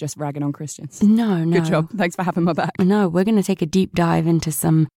at me for just ragging on Christians. No. Good job. Thanks for having my back. No, we're going to take a deep dive into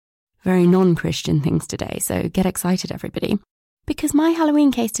some very non-Christian things today, so get excited, everybody. Because my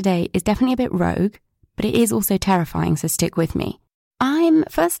Halloween case today is definitely a bit rogue, but it is also terrifying, so stick with me. I'm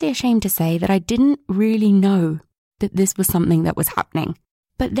firstly ashamed to say that I didn't really know that this was something that was happening.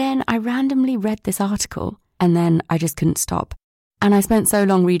 But then I randomly read this article and then I just couldn't stop. And I spent so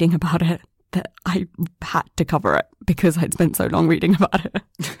long reading about it that I had to cover it because I'd spent so long reading about it.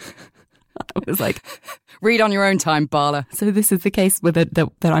 I was like, read on your own time, Bala. So this is the case with it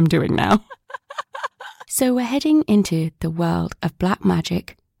that I'm doing now. So we're heading into the world of black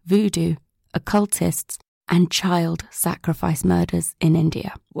magic, voodoo, occultists, and child sacrifice murders in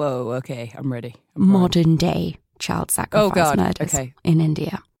India. Whoa, okay, I'm ready. Modern day child sacrifice murders in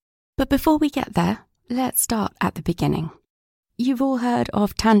India. But before we get there, let's start at the beginning. You've all heard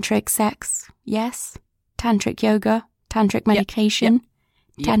of Tantric sex, yes? Tantric yoga, Tantric meditation,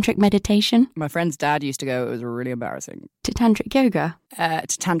 Tantric meditation. My friend's dad used to go, it was really embarrassing. To Tantric yoga? To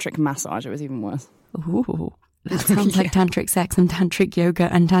Tantric massage, it was even worse. Ooh. That sounds like Tantric sex and Tantric yoga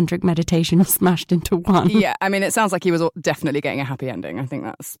and Tantric meditation smashed into one. Yeah, I mean, it sounds like he was definitely getting a happy ending. I think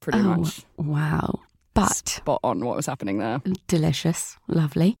that's pretty much... Wow. But... spot on what was happening there. Delicious.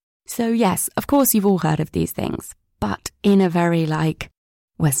 Lovely. So yes, of course you've all heard of these things, but in a very,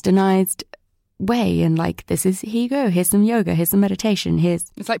 westernized way. And this is, here you go, here's some yoga, here's some meditation, here's...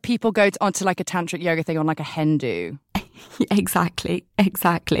 It's like people go onto a tantric yoga thing on a hen do. Exactly.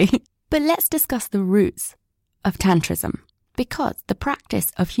 But let's discuss the roots of Tantrism, because the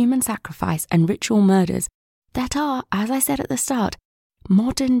practice of human sacrifice and ritual murders that are, as I said at the start,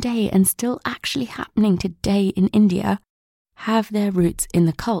 modern day and still actually happening today in India, have their roots in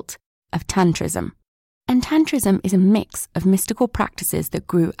the cult of Tantrism. And Tantrism is a mix of mystical practices that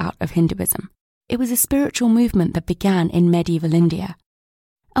grew out of Hinduism. It was a spiritual movement that began in medieval India.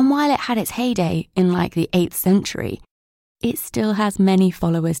 And while it had its heyday in the 8th century, it still has many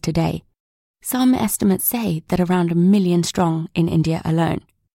followers today. Some estimates say that around 1 million strong in India alone.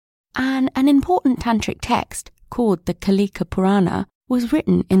 And an important tantric text called the Kalika Purana was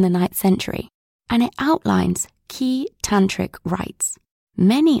written in the 9th century, and it outlines key tantric rites,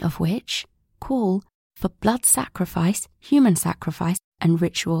 many of which call for blood sacrifice, human sacrifice, and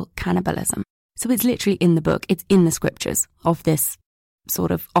ritual cannibalism. So it's literally in the book, it's in the scriptures of this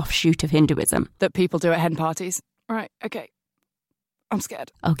sort of offshoot of Hinduism. That people do at hen parties. Right, okay. I'm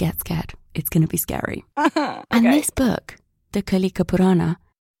scared. Oh, get scared. It's going to be scary. Okay. And this book, the Kalika Purana,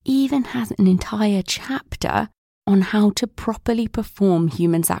 even has an entire chapter on how to properly perform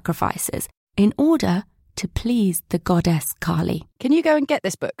human sacrifices in order to please the goddess Kali. Can you go and get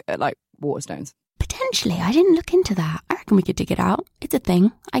this book at, like, Waterstones? Potentially. I didn't look into that. I reckon we could dig it out. It's a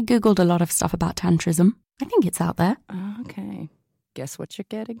thing. I Googled a lot of stuff about Tantrism. I think it's out there. Okay. Guess what you're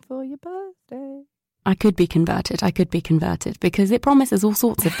getting for your birthday? I could be converted because it promises all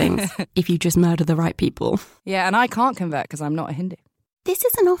sorts of things if you just murder the right people. Yeah, and I can't convert because I'm not a Hindu. This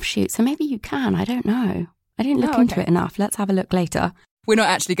is an offshoot, so maybe you can. I don't know. I didn't look into it enough. Let's have a look later. We're not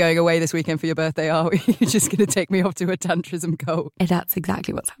actually going away this weekend for your birthday, are we? You're just going to take me off to a Tantrism cult. That's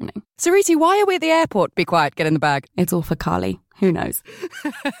exactly what's happening. Sariti, why are we at the airport? Be quiet, get in the bag. It's all for Kali. Who knows?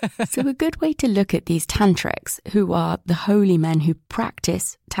 So a good way to look at these tantrics, who are the holy men who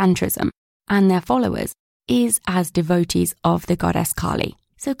practice tantrism, and their followers, is as devotees of the goddess Kali.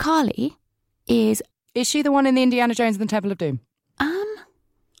 So Kali is... Is she the one in the Indiana Jones and the Temple of Doom?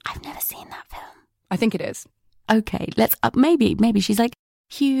 I've never seen that film. I think it is. Okay, let's... maybe she's like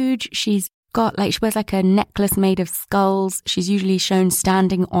huge. She's got like... She wears like a necklace made of skulls. She's usually shown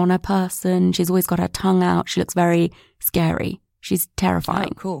standing on a person. She's always got her tongue out. She looks very scary. She's terrifying.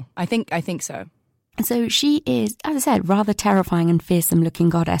 Oh, cool. I think so. And so she is, as I said, rather terrifying and fearsome-looking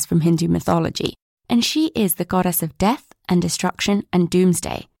goddess from Hindu mythology. And she is the goddess of death and destruction and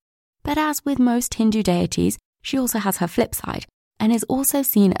doomsday. But as with most Hindu deities, she also has her flip side and is also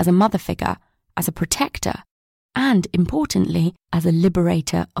seen as a mother figure, as a protector, and, importantly, as a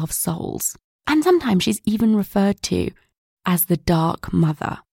liberator of souls. And sometimes she's even referred to as the Dark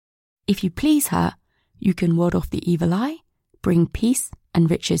Mother. If you please her, you can ward off the evil eye, bring peace and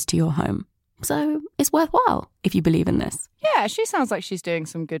riches to your home. So it's worthwhile if you believe in this. Yeah, she sounds like she's doing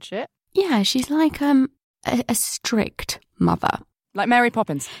some good shit. Yeah, she's like a strict mother. Like Mary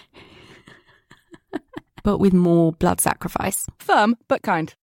Poppins. But with more blood sacrifice. Firm, but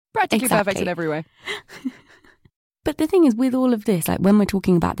kind. Practically Exactly. perfect in every way. But the thing is, with all of this, like when we're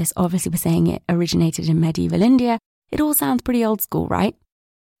talking about this, obviously we're saying it originated in medieval India. It all sounds pretty old school, right?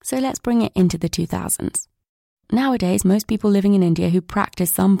 So let's bring it into the 2000s. Nowadays, most people living in India who practice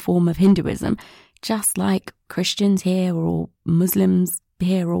some form of Hinduism, just like Christians here or Muslims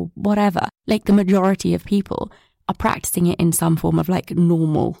here or whatever, like the majority of people are practicing it in some form of like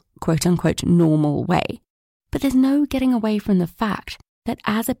normal, quote unquote, normal way. But there's no getting away from the fact that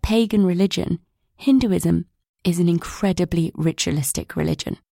as a pagan religion, Hinduism is an incredibly ritualistic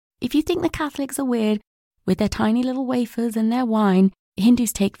religion. If you think the Catholics are weird with their tiny little wafers and their wine,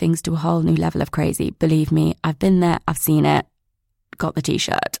 Hindus take things to a whole new level of crazy. Believe me, I've been there, I've seen it, got the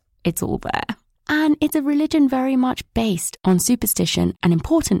t-shirt, it's all there. And it's a religion very much based on superstition and,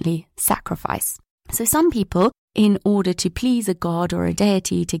 importantly, sacrifice. So some people, in order to please a god or a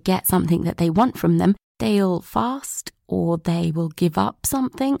deity to get something that they want from them, they'll fast or they will give up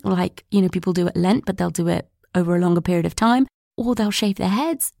something like, people do at Lent, but they'll do it over a longer period of time, or they'll shave their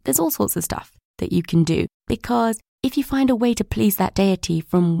heads. There's all sorts of stuff that you can do, because if you find a way to please that deity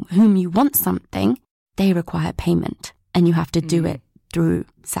from whom you want something, they require payment, and you have to do it through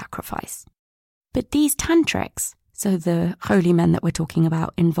sacrifice. But these tantrics, so the holy men that we're talking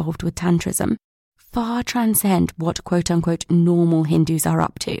about involved with tantrism, far transcend what quote-unquote normal Hindus are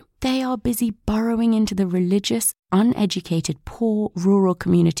up to. They are busy burrowing into the religious, uneducated, poor rural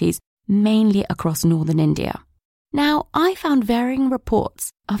communities, mainly across northern India. Now, I found varying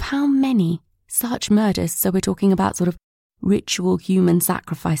reports of how many such murders, so we're talking about sort of ritual human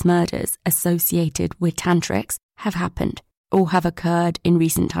sacrifice murders associated with tantrics, have happened or have occurred in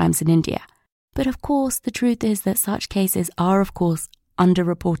recent times in India. But of course, the truth is that such cases are, of course,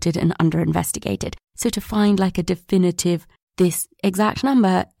 underreported and underinvestigated. So to find like a definitive, this exact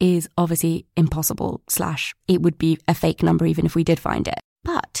number is obviously impossible, / it would be a fake number even if we did find it.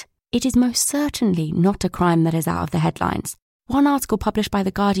 But it is most certainly not a crime that is out of the headlines. One article published by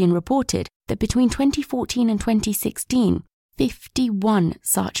The Guardian reported that between 2014 and 2016, 51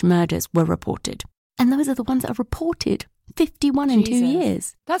 such murders were reported. And those are the ones that are reported. 51 in 2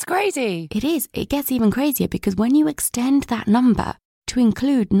 years. That's crazy. It is. It gets even crazier because when you extend that number to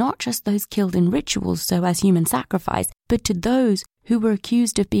include not just those killed in rituals, so as human sacrifice, but to those who were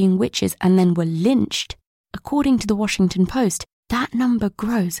accused of being witches and then were lynched. According to the Washington Post, that number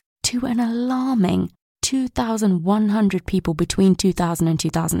grows to an alarming 2,100 people between 2000 and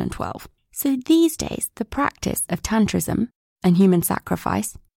 2012. So these days, the practice of Tantrism and human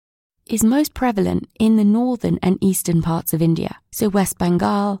sacrifice is most prevalent in the northern and eastern parts of India. So West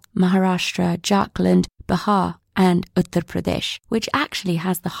Bengal, Maharashtra, Jharkhand, Bihar, and Uttar Pradesh, which actually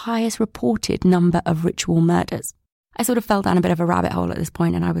has the highest reported number of ritual murders. I sort of fell down a bit of a rabbit hole at this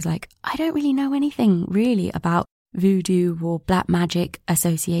point, and I was like, I don't really know anything really about voodoo or black magic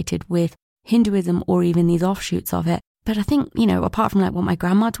associated with Hinduism or even these offshoots of it. But I think, apart from like what my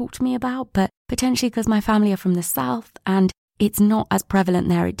grandma talked to me about, but potentially because my family are from the south and it's not as prevalent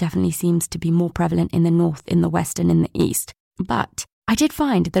there, it definitely seems to be more prevalent in the north, in the west, and in the east. But I did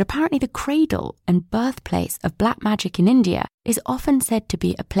find that apparently the cradle and birthplace of black magic in India is often said to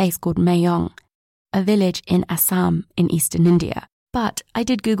be a place called Mayong, a village in Assam in eastern India. But I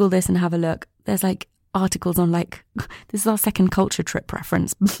did Google this and have a look. There's like articles on this is our second culture trip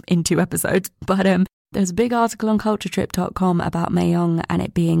reference in 2 episodes, but there's a big article on culturetrip.com about Mayong and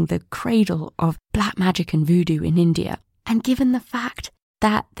it being the cradle of black magic and voodoo in India. And given the fact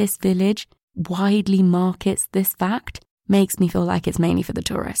that this village widely markets this fact, makes me feel like it's mainly for the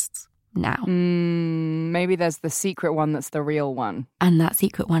tourists now. Maybe there's the secret one that's the real one. And that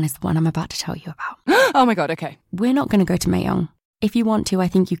secret one is the one I'm about to tell you about. Oh my God, okay. We're not going to go to Mayong. If you want to, I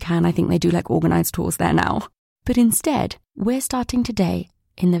think you can. I think they do like organised tours there now. But instead, we're starting today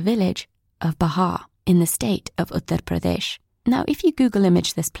in the village of Bihar in the state of Uttar Pradesh. Now, if you Google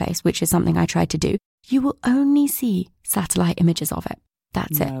image this place, which is something I tried to do, you will only see satellite images of it.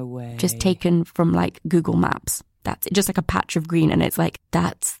 That's it. No way. Just taken from like Google Maps. That's it. Just like a patch of green, and it's like,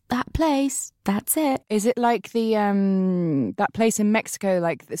 that's that place. That's it. Is it like the that place in Mexico,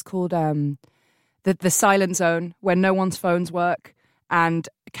 like it's called the silent zone, where no one's phones work and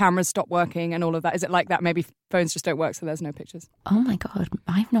cameras stop working and all of that? Is it like that? Maybe phones just don't work, so there's no pictures. Oh my God,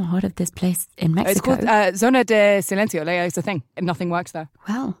 I've not heard of this place in Mexico. It's called Zona de Silencio. Like, it's a thing. Nothing works there.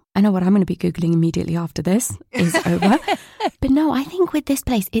 Well, I know what I'm going to be Googling immediately after this is over. But no, I think with this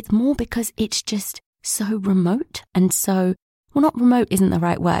place, it's more because it's just so remote and so, well, not remote isn't the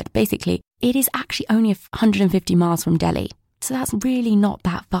right word. Basically, it is actually only 150 miles from Delhi. So that's really not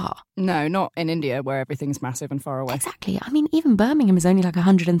that far. No, not in India where everything's massive and far away. Exactly. I mean, even Birmingham is only like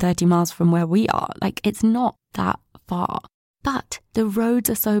 130 miles from where we are. Like, it's not that far. But the roads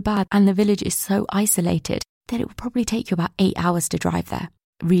are so bad and the village is so isolated that it will probably take you about 8 hours to drive there,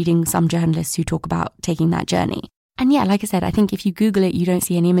 reading some journalists who talk about taking that journey. And yeah, like I said, I think if you Google it, you don't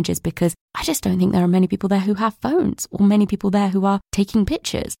see any images because I just don't think there are many people there who have phones or many people there who are taking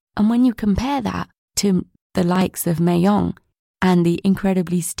pictures. And when you compare that to the likes of Mayong and the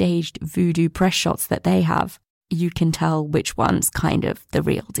incredibly staged voodoo press shots that they have, you can tell which one's kind of the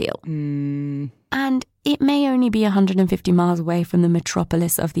real deal. And it may only be 150 miles away from the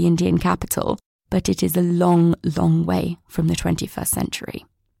metropolis of the Indian capital, but it is a long, long way from the 21st century.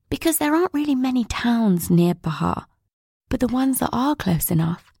 Because there aren't really many towns near Bihar, but the ones that are close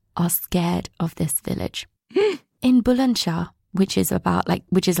enough are scared of this village. In Bulandshahr, which is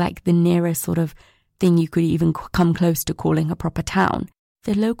like the nearest sort of thing you could even come close to calling a proper town,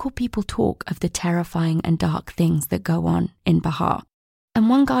 the local people talk of the terrifying and dark things that go on in Bihar. And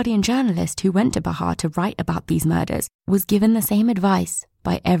one Guardian journalist who went to Bihar to write about these murders was given the same advice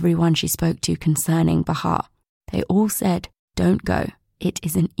by everyone she spoke to concerning Bihar. They all said, don't go. It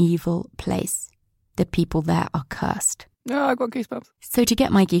is an evil place. The people there are cursed. Oh, I got goosebumps. So to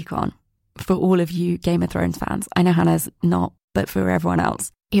get my geek on, for all of you Game of Thrones fans, I know Hannah's not, but for everyone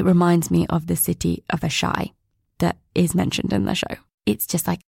else, it reminds me of the city of Ashai that is mentioned in the show. It's just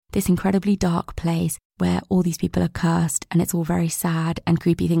like this incredibly dark place where all these people are cursed and it's all very sad and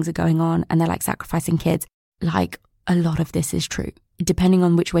creepy things are going on and they're like sacrificing kids. Like, a lot of this is true. Depending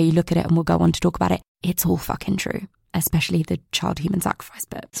on which way you look at it, and we'll go on to talk about it, it's all fucking true. Especially the child human sacrifice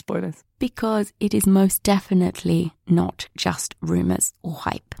bit. Spoilers. Because it is most definitely not just rumours or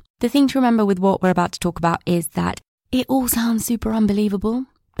hype. The thing to remember with what we're about to talk about is that it all sounds super unbelievable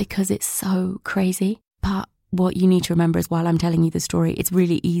because it's so crazy. But what you need to remember is while I'm telling you the story, it's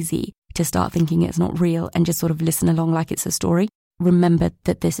really easy to start thinking it's not real and just sort of listen along like it's a story. Remember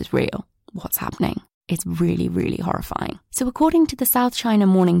that this is real. What's happening? It's really, really horrifying. So according to the South China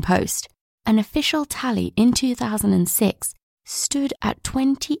Morning Post, an official tally in 2006 stood at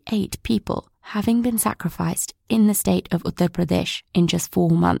 28 people having been sacrificed in the state of Uttar Pradesh in just 4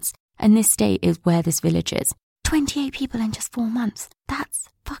 months. And this state is where this village is. 28 people in just 4 months. That's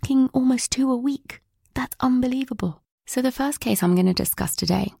fucking almost 2 a week. That's unbelievable. So the first case I'm going to discuss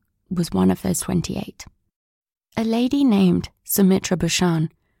today was one of those 28. A lady named Sumitra Bhushan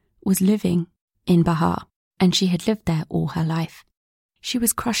was living in Bihar, and she had lived there all her life. She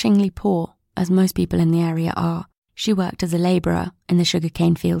was crushingly poor, as most people in the area are. She worked as a labourer in the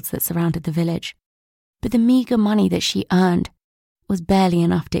sugarcane fields that surrounded the village. But the meagre money that she earned was barely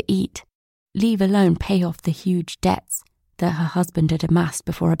enough to eat, leave alone pay off the huge debts that her husband had amassed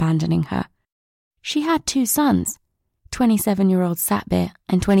before abandoning her. She had 2 sons, 27-year-old Satbir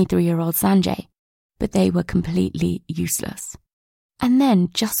and 23-year-old Sanjay, but they were completely useless. And then,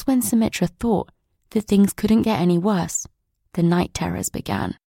 just when Sumitra thought that things couldn't get any worse, the night terrors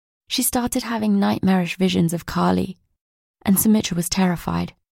began. She started having nightmarish visions of Kali, and Sumitra was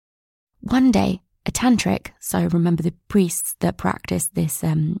terrified. One day, a Tantric, so remember the priests that practiced this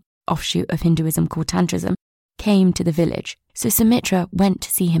offshoot of Hinduism called Tantrism, came to the village, so Sumitra went to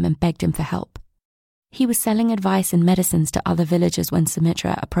see him and begged him for help. He was selling advice and medicines to other villagers when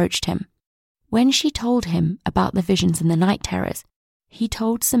Sumitra approached him. When she told him about the visions and the night terrors, he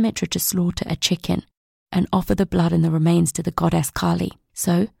told Sumitra to slaughter a chicken and offer the blood and the remains to the goddess Kali.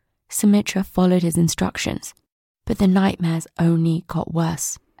 So, Sumitra followed his instructions. But the nightmares only got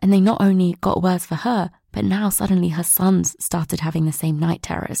worse. And they not only got worse for her, but now suddenly her sons started having the same night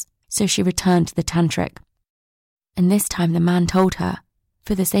terrors. So she returned to the Tantric. And this time the man told her,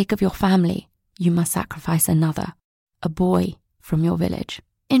 for the sake of your family, you must sacrifice another, a boy from your village.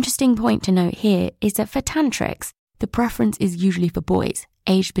 Interesting point to note here is that for Tantrics, the preference is usually for boys,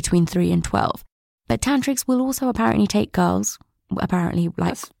 aged between 3 and 12. But Tantrics will also apparently take girls, apparently like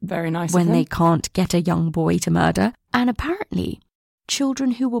That's very nice when of them. they can't get a young boy to murder. And apparently,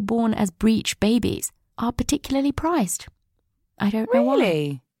 children who were born as breech babies are particularly prized. I don't know why.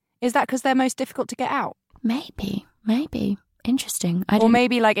 Really? Is that because they're most difficult to get out? Maybe. Interesting. Or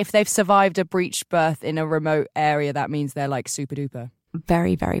maybe like if they've survived a breech birth in a remote area, that means they're like super duper.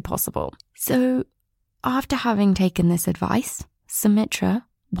 Very, very possible. So, after having taken this advice, Sumitra,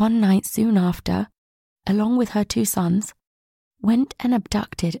 one night soon after, along with her 2 sons, went and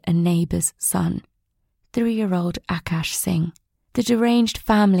abducted a neighbour's son, 3-year-old Akash Singh. The deranged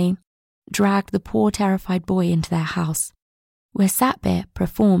family dragged the poor terrified boy into their house, where Satbir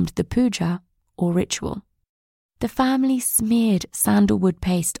performed the puja or ritual. The family smeared sandalwood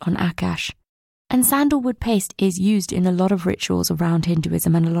paste on Akash, and sandalwood paste is used in a lot of rituals around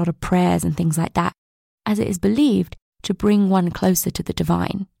Hinduism and a lot of prayers and things like that, as it is believed to bring one closer to the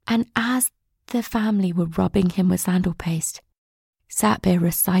divine. And as the family were rubbing him with sandal paste, Satbir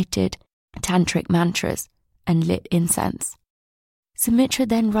recited tantric mantras and lit incense. Sumitra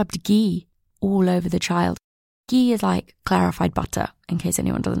then rubbed ghee all over the child. Ghee is like clarified butter, in case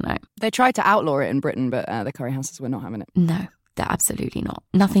anyone doesn't know. They tried to outlaw it in Britain, but the curry houses were not having it. No, they're absolutely not.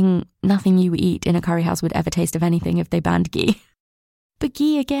 Nothing you eat in a curry house would ever taste of anything if they banned ghee. But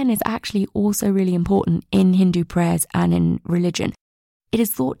ghee, again, is actually also really important in Hindu prayers and in religion. It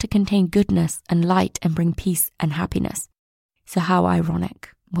is thought to contain goodness and light and bring peace and happiness. So how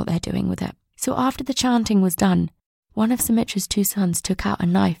ironic what they're doing with it. So after the chanting was done, one of Sumitra's 2 sons took out a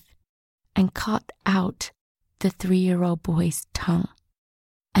knife and cut out the 3-year-old boy's tongue,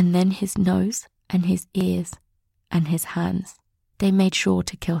 and then his nose and his ears and his hands. They made sure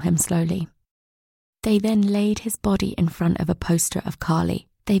to kill him slowly. They then laid his body in front of a poster of Kali.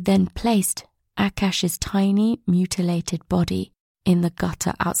 They then placed Akash's tiny, mutilated body in the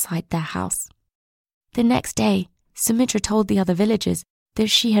gutter outside their house. The next day, Sumitra told the other villagers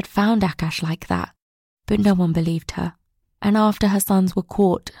that she had found Akash like that, but no one believed her. And after her sons were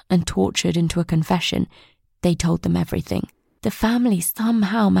caught and tortured into a confession, they told them everything. The family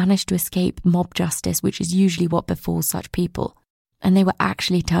somehow managed to escape mob justice, which is usually what befalls such people, and they were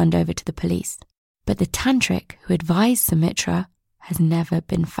actually turned over to the police. But the Tantric who advised Sumitra has never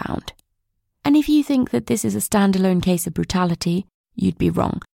been found. And if you think that this is a standalone case of brutality, you'd be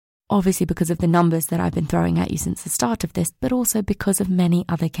wrong. Obviously because of the numbers that I've been throwing at you since the start of this, but also because of many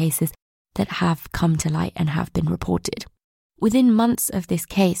other cases that have come to light and have been reported. Within months of this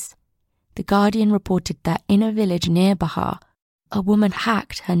case, The Guardian reported that in a village near Bihar, a woman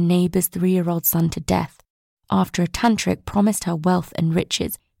hacked her neighbour's 3-year-old son to death after a tantric promised her wealth and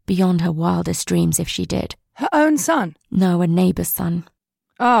riches beyond her wildest dreams if she did. Her own son? No, a neighbour's son.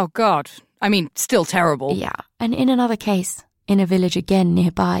 Oh, God. I mean, still terrible. Yeah. And in another case, in a village again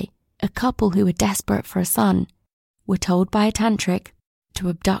nearby, a couple who were desperate for a son were told by a tantric to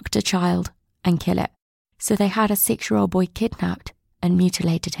abduct a child and kill it. So they had a 6-year-old boy kidnapped and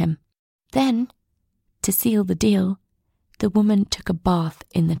mutilated him. Then, to seal the deal, the woman took a bath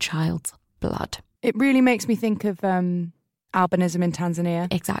in the child's blood. It really makes me think of albinism in Tanzania.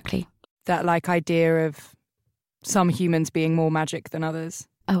 Exactly. That like idea of some humans being more magic than others.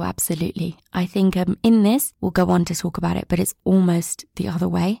 Oh, absolutely. I think in this, we'll go on to talk about it, but it's almost the other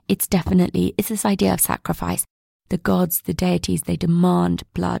way. It's this idea of sacrifice. The gods, the deities, they demand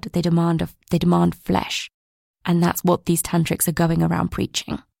blood, they demand flesh. And that's what these tantrics are going around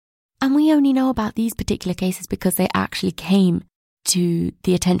preaching. And we only know about these particular cases because they actually came to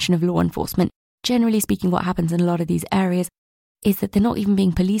the attention of law enforcement. Generally speaking, what happens in a lot of these areas is that they're not even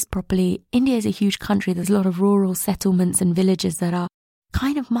being policed properly. India is a huge country. There's a lot of rural settlements and villages that are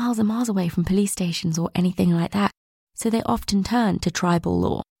kind of miles and miles away from police stations or anything like that. So they often turn to tribal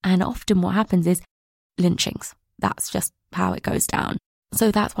law. And often what happens is lynchings. That's just how it goes down.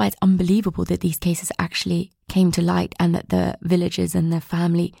 So that's why it's unbelievable that these cases actually came to light and that the villagers and their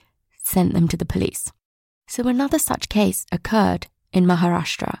family sent them to the police. So another such case occurred in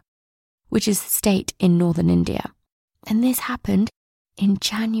Maharashtra, which is a state in northern India. And this happened in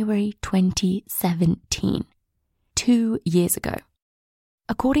January 2017, 2 years ago.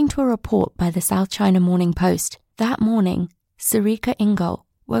 According to a report by the South China Morning Post, that morning, Sarika Ingal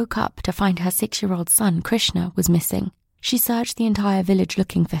woke up to find her 6-year-old son, Krishna, was missing. She searched the entire village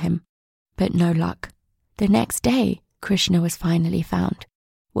looking for him, but no luck. The next day, Krishna was finally found.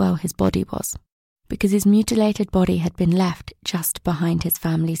 Well, his body was, because his mutilated body had been left just behind his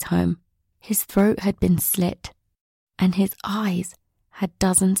family's home. His throat had been slit, and his eyes had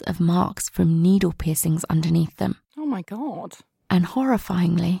dozens of marks from needle piercings underneath them. Oh my God. And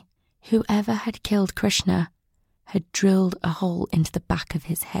horrifyingly, whoever had killed Krishna had drilled a hole into the back of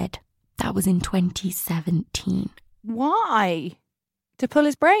his head. That was in 2017. Why? To pull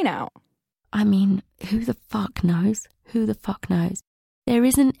his brain out? I mean, who the fuck knows? Who the fuck knows? There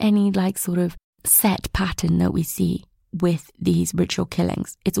isn't any sort of set pattern that we see with these ritual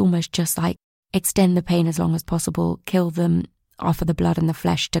killings. It's almost just extend the pain as long as possible, kill them, offer the blood and the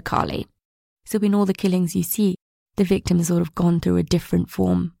flesh to Kali. So in all the killings you see, the victim has sort of gone through a different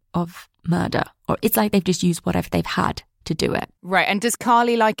form of murder. Or it's like they've just used whatever they've had to do it. Right, and does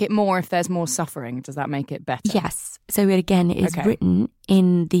Kali like it more if there's more suffering? Does that make it better? Yes. So it is written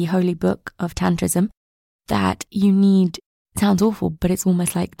in the holy book of Tantrism that you need, sounds awful, but it's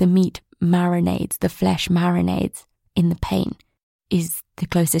almost like the meat marinades, the flesh marinades in the pain is the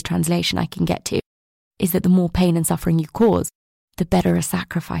closest translation I can get to, is that the more pain and suffering you cause, the better a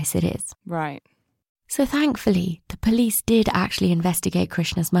sacrifice it is. Right. So thankfully, the police did actually investigate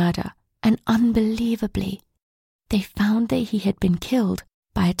Krishna's murder, and unbelievably, they found that he had been killed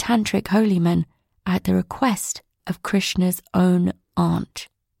by a tantric holy man at the request of Krishna's own aunt,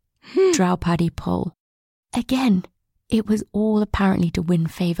 Draupadi Pol. Again, it was all apparently to win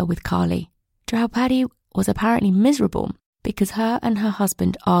favour with Kali. Draupadi was apparently miserable because her and her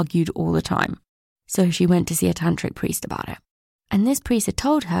husband argued all the time. So she went to see a tantric priest about it. And this priest had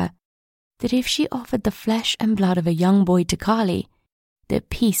told her that if she offered the flesh and blood of a young boy to Kali, that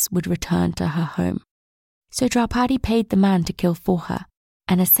peace would return to her home. So Draupadi paid the man to kill for her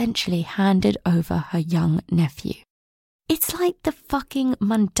and essentially handed over her young nephew. It's like the fucking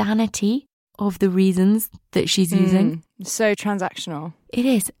mundanity of the reasons that she's using. So transactional. It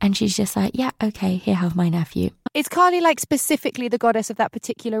is. And she's just like, yeah, okay, here, have my nephew. Is Kali specifically the goddess of that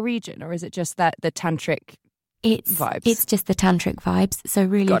particular region, or is it just that the tantric vibes? It's just the tantric vibes. So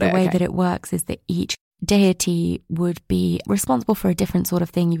really the way that it works is that each deity would be responsible for a different sort of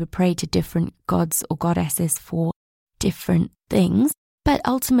thing. You would pray to different gods or goddesses for different things. But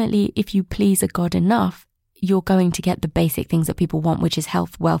ultimately, if you please a god enough, you're going to get the basic things that people want, which is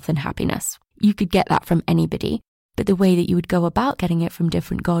health, wealth, and happiness. You could get that from anybody, but the way that you would go about getting it from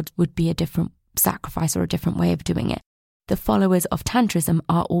different gods would be a different sacrifice or a different way of doing it. The followers of Tantrism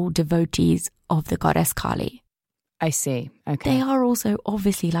are all devotees of the goddess Kali. I see. Okay. They are also,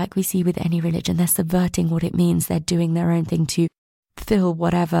 obviously, like we see with any religion, they're subverting what it means. They're doing their own thing to fill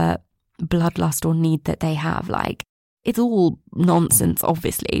whatever bloodlust or need that they have. It's all nonsense,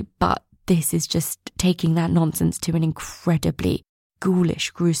 obviously, but this is just taking that nonsense to an incredibly ghoulish,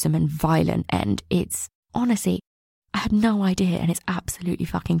 gruesome and violent end. It's, honestly, I had no idea, and it's absolutely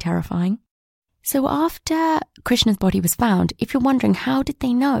fucking terrifying. So after Krishna's body was found, if you're wondering how did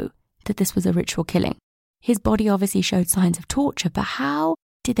they know that this was a ritual killing? His body obviously showed signs of torture, but how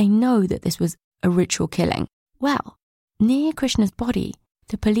did they know that this was a ritual killing? Well, near Krishna's body,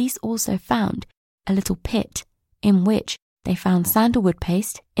 the police also found a little pit in which they found sandalwood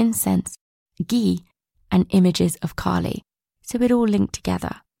paste, incense, ghee, and images of Kali. So it all linked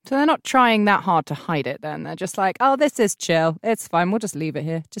together. So they're not trying that hard to hide it then. They're just like, oh, this is chill. It's fine. We'll just leave it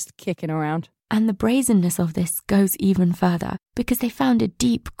here. Just kicking around. And the brazenness of this goes even further because they found a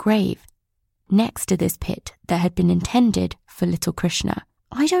deep grave next to this pit that had been intended for little Krishna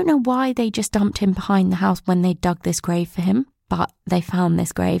I don't know why they just dumped him behind the house when they dug this grave for him, but they found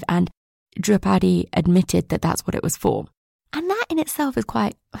this grave and Draupadi admitted that that's what it was for. And that in itself is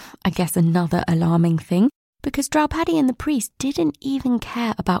quite, I guess, another alarming thing, because Draupadi and the priest didn't even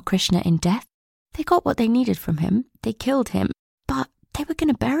care about Krishna in death. They got what they needed from him, they killed him, but they were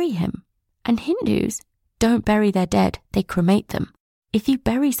going to bury him. And Hindus don't bury their dead, they cremate them. If you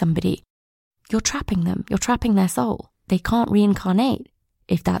bury somebody, you're trapping them, you're trapping their soul. They can't reincarnate,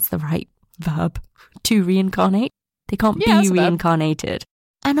 if that's the right verb, to reincarnate. They can't be reincarnated.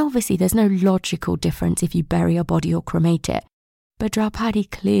 And obviously there's no logical difference if you bury a body or cremate it. But Draupadi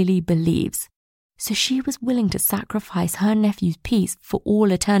clearly believes. So she was willing to sacrifice her nephew's peace for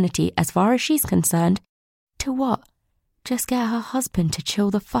all eternity, as far as she's concerned, to what? Just get her husband to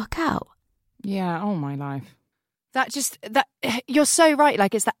chill the fuck out. Yeah, oh my life. You're so right.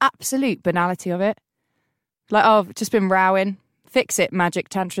 Like, it's the absolute banality of it. Like, oh, I've just been rowing. Fix it, magic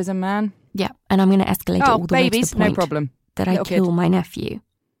tantrism, man. Yeah, and I'm going to escalate it all the way to the point no problem. That I kill my nephew.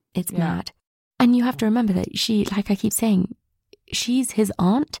 It's mad. And you have to remember that she, like I keep saying, she's his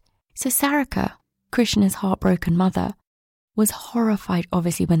aunt. So Sarika, Krishna's heartbroken mother, was horrified,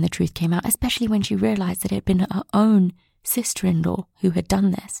 obviously, when the truth came out, especially when she realised that it had been her own sister-in-law who had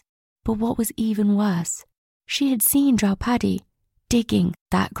done this. But what was even worse, she had seen Draupadi digging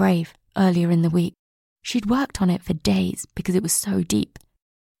that grave earlier in the week. She'd worked on it for days because it was so deep.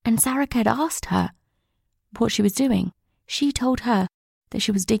 And Sarika had asked her what she was doing. She told her that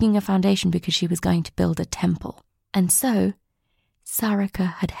she was digging a foundation because she was going to build a temple. And so,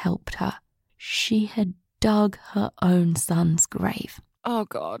 Sarika had helped her. She had dug her own son's grave. Oh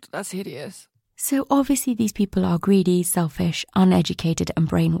God, that's hideous. So obviously these people are greedy, selfish, uneducated and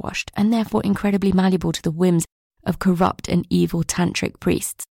brainwashed, and therefore incredibly malleable to the whims of corrupt and evil tantric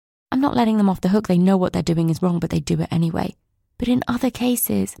priests. I'm not letting them off the hook. They know what they're doing is wrong, but they do it anyway. But in other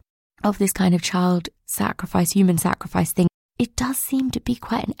cases of this kind of child sacrifice, human sacrifice thing, it does seem to be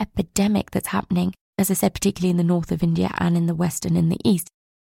quite an epidemic that's happening, as I said, particularly in the north of India and in the west and in the east.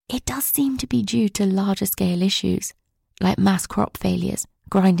 It does seem to be due to larger scale issues like mass crop failures,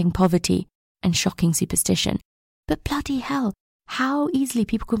 grinding poverty and shocking superstition. But bloody hell, how easily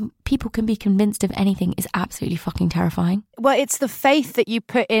people can be convinced of anything is absolutely fucking terrifying. Well, it's the faith that you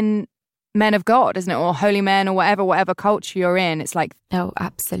put in men of God, isn't it? Or holy men or whatever culture you're in. It's like... Oh,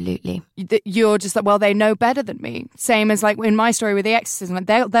 absolutely. You're just like, well, they know better than me. Same as like in my story with the exorcism. Like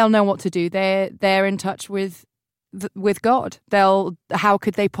they'll know what to do. They're in touch with God. How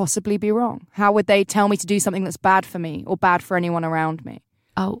could they possibly be wrong? How would they tell me to do something that's bad for me or bad for anyone around me?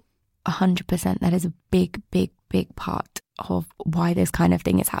 Oh, 100%. That is a big, big, big part of why this kind of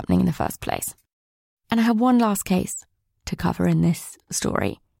thing is happening in the first place. And I have one last case to cover in this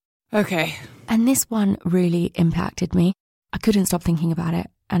story. Okay. And this one really impacted me. I couldn't stop thinking about it.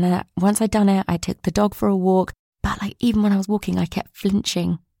 And once I'd done it, I took the dog for a walk. But like even when I was walking, I kept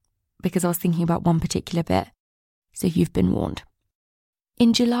flinching because I was thinking about one particular bit. So you've been warned.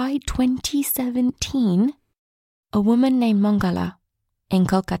 In July 2017, a woman named Mangala in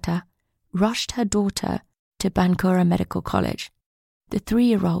Kolkata rushed her daughter to Bankura Medical College. The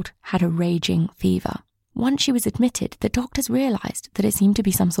 3-year-old had a raging fever. Once she was admitted, the doctors realised that it seemed to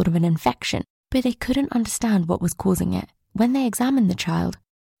be some sort of an infection, but they couldn't understand what was causing it. When they examined the child,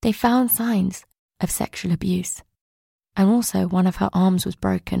 they found signs of sexual abuse. And also one of her arms was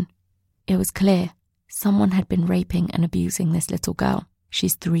broken. It was clear someone had been raping and abusing this little girl.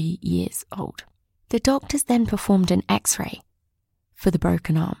 She's 3 years old. The doctors then performed an X-ray for the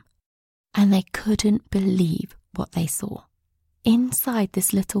broken arm, and they couldn't believe what they saw. Inside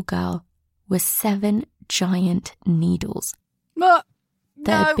this little girl were 7 giant needles that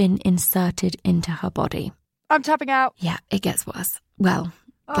had been inserted into her body. I'm tapping out. Yeah, it gets worse. Well,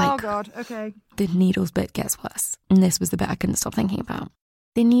 oh God, okay. The needles bit gets worse. And this was the bit I couldn't stop thinking about.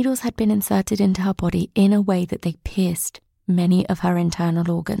 The needles had been inserted into her body in a way that they pierced many of her internal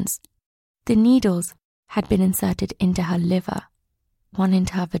organs. The needles had been inserted into her liver, one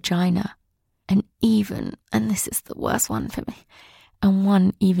into her vagina, and this is the worst one for me, and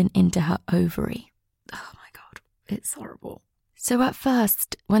one even into her ovary. Oh my God, it's horrible. So at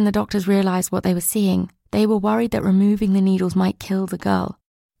first, when the doctors realised what they were seeing, they were worried that removing the needles might kill the girl,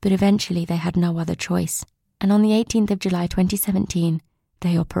 but eventually they had no other choice. And on the 18th of July 2017,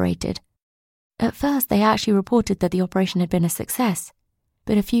 they operated. At first, they actually reported that the operation had been a success,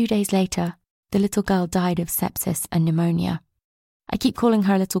 but a few days later, the little girl died of sepsis and pneumonia. I keep calling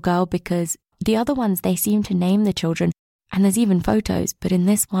her a little girl because the other ones, they seem to name the children, and there's even photos, but in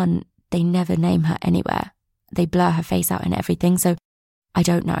this one, they never name her anywhere. They blur her face out and everything, so I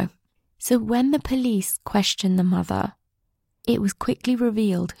don't know. So when the police questioned the mother, it was quickly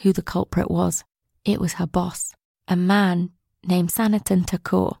revealed who the culprit was. It was her boss, a man named Sanatan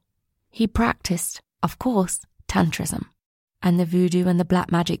Thakur. He practiced, of course, Tantrism and the voodoo and the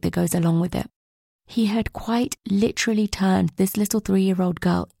black magic that goes along with it. He had quite literally turned this little 3-year-old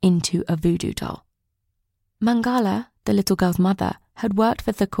girl into a voodoo doll. Mangala, the little girl's mother, had worked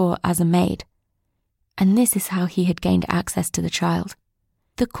for Thakur as a maid, and this is how he had gained access to the child.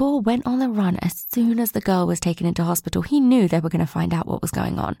 Thakur went on the run as soon as the girl was taken into hospital. He knew they were going to find out what was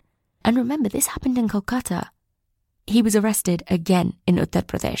going on. And remember, this happened in Kolkata. He was arrested again in Uttar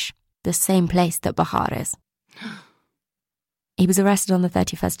Pradesh, the same place that Bahar is. He was arrested on the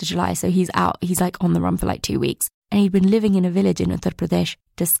 31st of July, so he's out. He's like on the run for like 2 weeks. And he'd been living in a village in Uttar Pradesh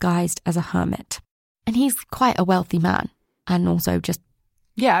disguised as a hermit. And he's quite a wealthy man. And also just...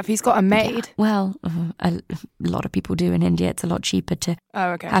 Yeah, if he's got a maid. Yeah, well, a lot of people do in India. It's a lot cheaper to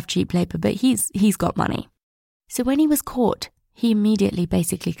have cheap labour, but he's got money. So when he was caught, he immediately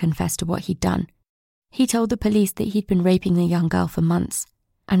basically confessed to what he'd done. He told the police that he'd been raping the young girl for months.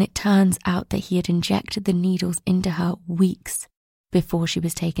 And it turns out that he had injected the needles into her weeks before she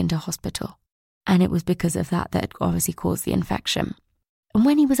was taken to hospital. And it was because of that it obviously caused the infection. And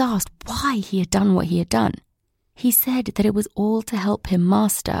when he was asked why he had done what he had done, he said that it was all to help him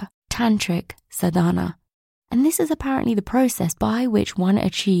master Tantric sadhana. And this is apparently the process by which one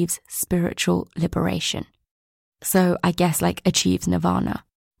achieves spiritual liberation. So I guess like achieves nirvana.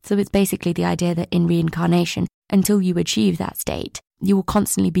 So it's basically the idea that in reincarnation, until you achieve that state, you will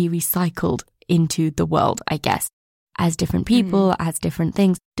constantly be recycled into the world, I guess, as different people, as different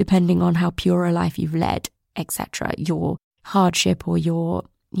things, depending on how pure a life you've led, etc. Your hardship or your,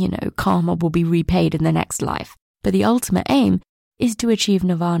 karma will be repaid in the next life. But the ultimate aim is to achieve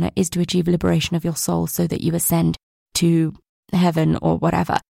nirvana, is to achieve liberation of your soul so that you ascend to heaven or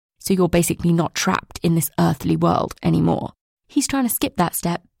whatever. So you're basically not trapped in this earthly world anymore. He's trying to skip that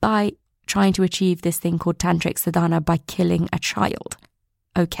step by trying to achieve this thing called Tantric sadhana by killing a child.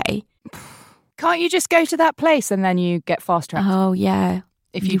 Okay. Can't you just go to that place and then you get fast-tracked? Oh, yeah.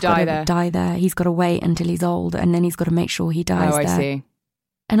 If you die there. Die there. He's got to wait until he's old and then he's got to make sure he dies there. Oh, I see.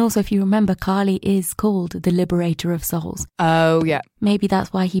 And also, if you remember, Kali is called the liberator of souls. Oh, yeah. Maybe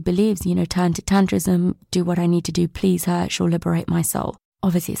that's why he believes, turn to Tantrism, do what I need to do, please her, she'll liberate my soul.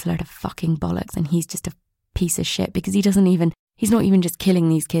 Obviously, it's a load of fucking bollocks and he's just a piece of shit because he's not even just killing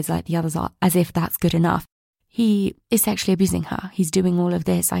these kids like the others are, as if that's good enough. He is sexually abusing her. He's doing all of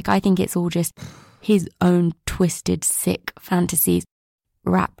this. Like, I think it's all just his own twisted, sick fantasies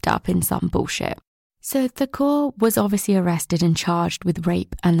wrapped up in some bullshit. So Thakur was obviously arrested and charged with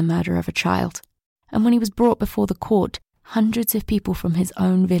rape and the murder of a child. And when he was brought before the court, hundreds of people from his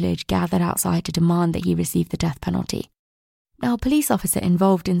own village gathered outside to demand that he receive the death penalty. Now, a police officer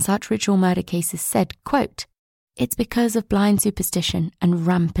involved in such ritual murder cases said, quote, "It's because of blind superstition and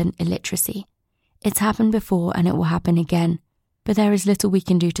rampant illiteracy. It's happened before and it will happen again, but there is little we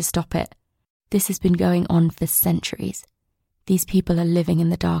can do to stop it. This has been going on for centuries. These people are living in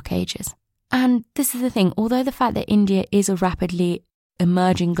the dark ages." And this is the thing, although the fact that India is a rapidly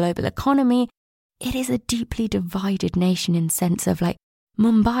emerging global economy, it is a deeply divided nation in sense of like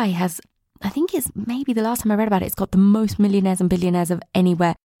Mumbai has, I think it's maybe the last time I read about it, it's got the most millionaires and billionaires of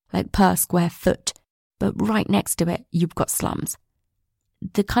anywhere, like per square foot. But right next to it, you've got slums.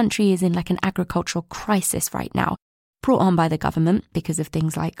 The country is in like an agricultural crisis right now, brought on by the government because of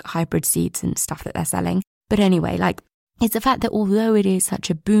things like hybrid seeds and stuff that they're selling. But anyway, like it's the fact that although it is such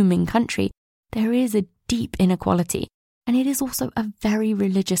a booming country, there is a deep inequality, and it is also a very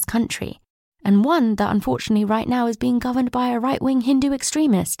religious country, and one that unfortunately right now is being governed by a right-wing Hindu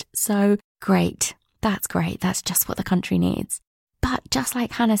extremist. So great, that's just what the country needs. But just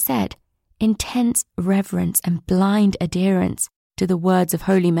like Hannah said, intense reverence and blind adherence to the words of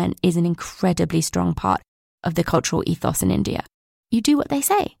holy men is an incredibly strong part of the cultural ethos in India. You do what they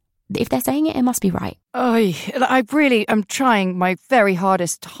say. If they're saying it, it must be right. Oh, I really am trying my very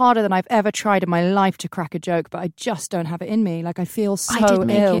hardest, harder than I've ever tried in my life to crack a joke, but I just don't have it in me. Like, I feel so ill. I did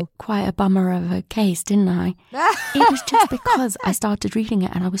make it quite a bummer of a case, didn't I? It was just because I started reading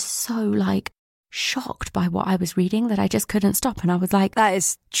it and I was so, like, shocked by what I was reading that I just couldn't stop. And I was like... That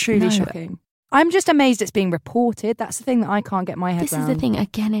is truly shocking. I'm just amazed it's being reported. That's the thing that I can't get my head around. This is the thing.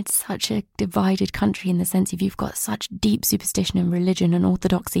 Again, it's such a divided country in the sense of you've got such deep superstition and religion and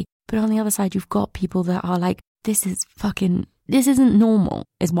orthodoxy. But on the other side, you've got people that are like, this isn't normal,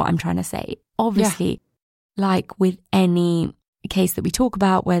 is what I'm trying to say. Obviously, like with any case that we talk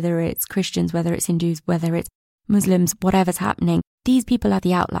about, whether it's Christians, whether it's Hindus, whether it's Muslims, whatever's happening, these people are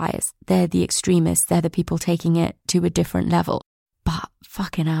the outliers. They're the extremists. They're the people taking it to a different level. But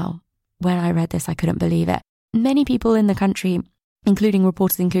fucking hell, when I read this, I couldn't believe it. many people in the country, including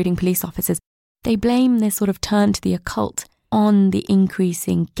reporters, including police officers, they blame this sort of turn to the occult on the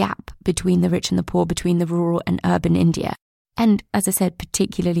increasing gap between the rich and the poor, between the rural and urban India. And as I said,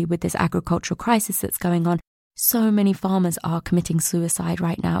 particularly with this agricultural crisis that's going on, so many farmers are committing suicide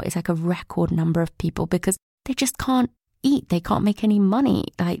right now. It's like a record number of people because they just can't eat. They can't make any money.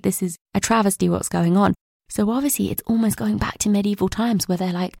 Like, this is a travesty what's going on. So obviously it's almost going back to medieval times where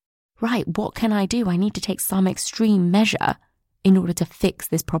they're like, right, what can I do? I need to take some extreme measure in order to fix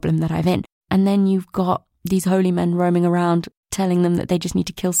this problem that I'm in. And then you've got these holy men roaming around telling them that they just need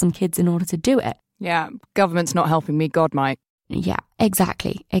to kill some kids in order to do it. Yeah, government's not helping me, God might. Yeah,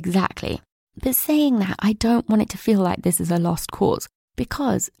 exactly. But saying that, I don't want it to feel like this is a lost cause.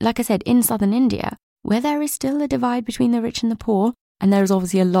 Because, like I said, in southern India, where there is still a divide between the rich and the poor, and there's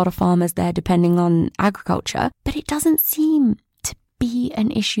obviously a lot of farmers there depending on agriculture, but it doesn't seem to be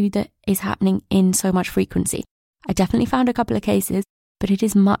an issue that is happening in so much frequency. I definitely found a couple of cases, but it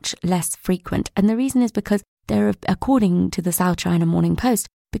is much less frequent. And the reason is because according to the South China Morning Post,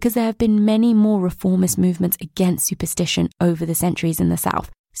 because there have been many more reformist movements against superstition over the centuries in the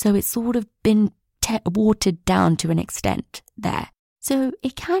South. So it's sort of been watered down to an extent there. So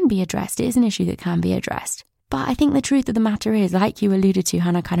it can be addressed. It is an issue that can be addressed. But I think the truth of the matter is, like you alluded to,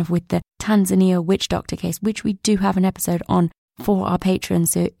 Hannah, kind of with the Tanzania witch doctor case, which we do have an episode on for our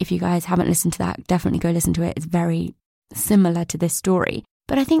patrons. So if you guys haven't listened to that, definitely go listen to it. It's very similar to this story.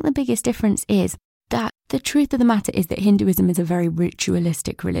 But I think the biggest difference is that the truth of the matter is that Hinduism is a very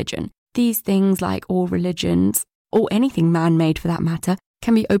ritualistic religion. These things, like all religions, or anything man-made for that matter,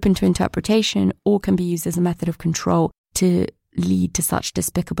 can be open to interpretation or can be used as a method of control to lead to such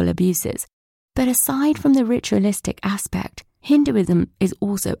despicable abuses. But aside from the ritualistic aspect, Hinduism is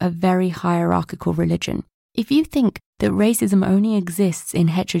also a very hierarchical religion. If you think that racism only exists in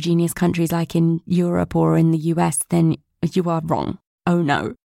heterogeneous countries like in Europe or in the US, then you are wrong. Oh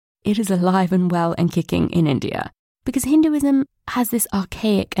no. It is alive and well and kicking in India. Because Hinduism has this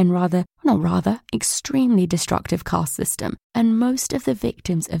archaic and extremely destructive caste system. And most of the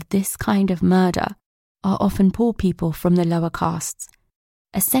victims of this kind of murder are often poor people from the lower castes.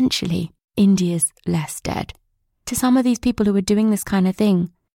 Essentially, India's less dead. To some of these people who are doing this kind of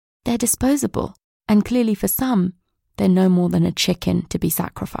thing, they're disposable. And clearly for some, they're no more than a chicken to be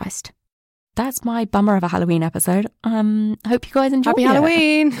sacrificed. That's my bummer of a Halloween episode. Hope you guys enjoy it. Happy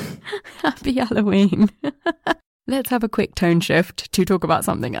Halloween! Happy Halloween. Let's have a quick tone shift to talk about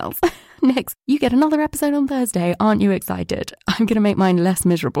something else. Next, you get another episode on Thursday. Aren't you excited? I'm going to make mine less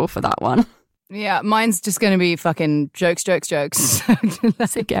miserable for that one. Yeah, mine's just going to be fucking jokes.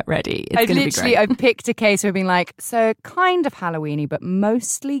 So get ready. It's going to be great. I picked a case where being like, so kind of Halloween-y, but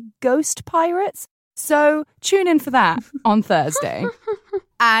mostly ghost pirates. So tune in for that on Thursday.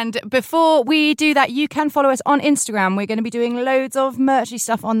 And before we do that, you can follow us on Instagram. We're going to be doing loads of merchy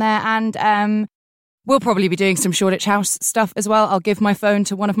stuff on there. And we'll probably be doing some Shoreditch House stuff as well. I'll give my phone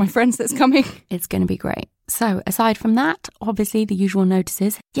to one of my friends that's coming. It's going to be great. So aside from that, obviously the usual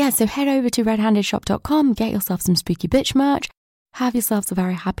notices. Yeah, so head over to redhandedshop.com, get yourself some spooky bitch merch, have yourselves a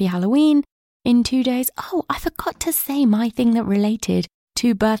very happy Halloween in 2 days. Oh, I forgot to say my thing that related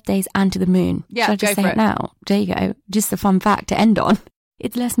to birthdays and to the moon. Yeah, should I just say it now? There you go. Just a fun fact to end on.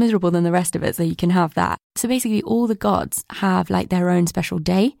 It's less miserable than the rest of it, so you can have that. So basically all the gods have like their own special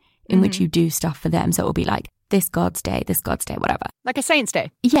day in which you do stuff for them. So it will be like this god's day, whatever. Like a saint's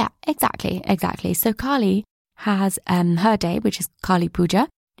day. Yeah, exactly. So Kali has her day, which is Kali Puja.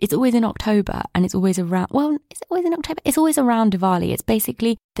 It's always in October and it's always around, is it always in October? It's always around Diwali. It's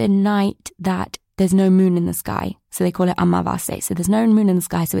basically the night that there's no moon in the sky. So they call it Amavasya. So there's no moon in the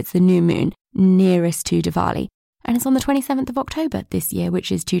sky, so it's the new moon nearest to Diwali. And it's on the 27th of October this year,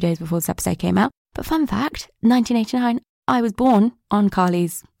 which is 2 days before this episode came out. But fun fact, 1989, I was born on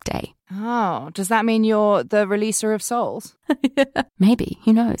Kali's day. Oh, does that mean you're the releaser of souls? Maybe.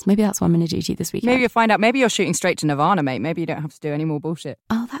 Who knows? Maybe that's what I'm going to do to you this weekend. Maybe you'll find out. Maybe you're shooting straight to Nirvana, mate. Maybe you don't have to do any more bullshit.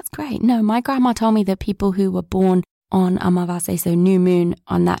 Oh, that's great. No, my grandma told me that people who were born on Amavasya, so new moon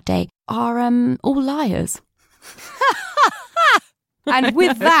on that day, are all liars. And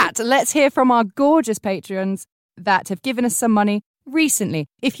with that, let's hear from our gorgeous patrons that have given us some money recently.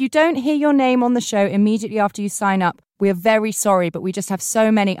 If you don't hear your name on the show immediately after you sign up, we're very sorry, but we just have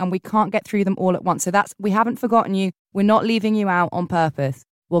so many and we can't get through them all at once. So we haven't forgotten you. We're not leaving you out on purpose.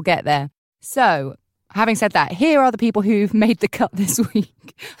 We'll get there. So, having said that, here are the people who've made the cut this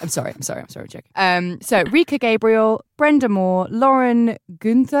week. I'm sorry, joking. So, Rika Gabriel, Brenda Moore, Lauren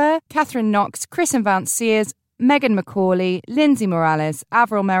Gunther, Catherine Knox, Chris and Vance Sears, Megan McCauley, Lindsay Morales,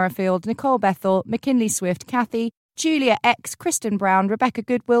 Avril Merrifield, Nicole Bethel, McKinley Swift, Kathy, Julia X, Kristen Brown, Rebecca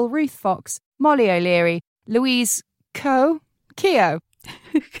Goodwill, Ruth Fox, Molly O'Leary, Louise Keogh. Go.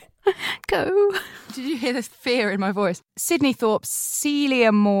 Did you hear the fear in my voice? Sydney Thorpe,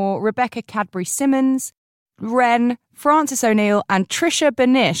 Celia Moore, Rebecca Cadbury-Simmons, Wren, Francis O'Neill, and Trisha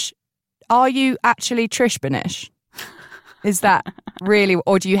Benish. Are you actually Trish Benish? Is that really,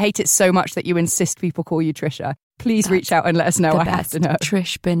 or do you hate it so much that you insist people call you Trisha? Please reach out and let us know. I have to know.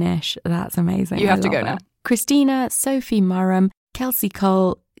 Trish Benish. That's amazing. You have to go now. Christina, Sophie Murram, Kelsey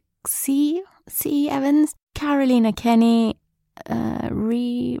Cole, C. Evans, Carolina Kenny,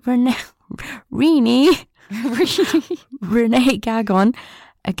 Renee Gagnon.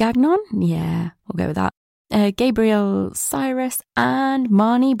 Gagnon? Yeah, we'll go with that. Gabriel Cyrus and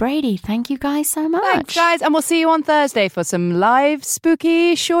Marnie Brady. Thank you guys so much. Thanks, guys. And we'll see you on Thursday for some live,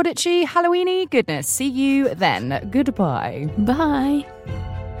 spooky, Shoreditchy, Halloweeny goodness. See you then. Goodbye. Bye.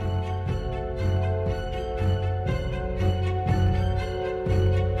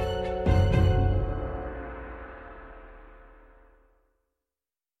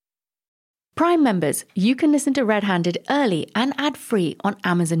 Prime members, you can listen to Red Handed early and ad-free on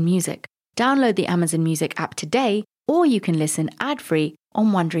Amazon Music. Download the Amazon Music app today, or you can listen ad-free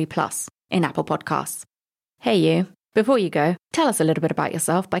on Wondery Plus in Apple Podcasts. Hey you, before you go, tell us a little bit about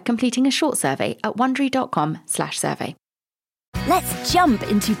yourself by completing a short survey at wondery.com/survey. Let's jump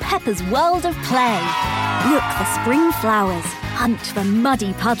into Peppa's world of play. Look for spring flowers, hunt for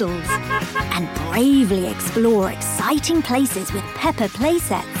muddy puddles, and bravely explore exciting places with Peppa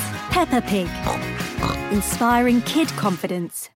playsets. Peppa Pig, inspiring kid confidence.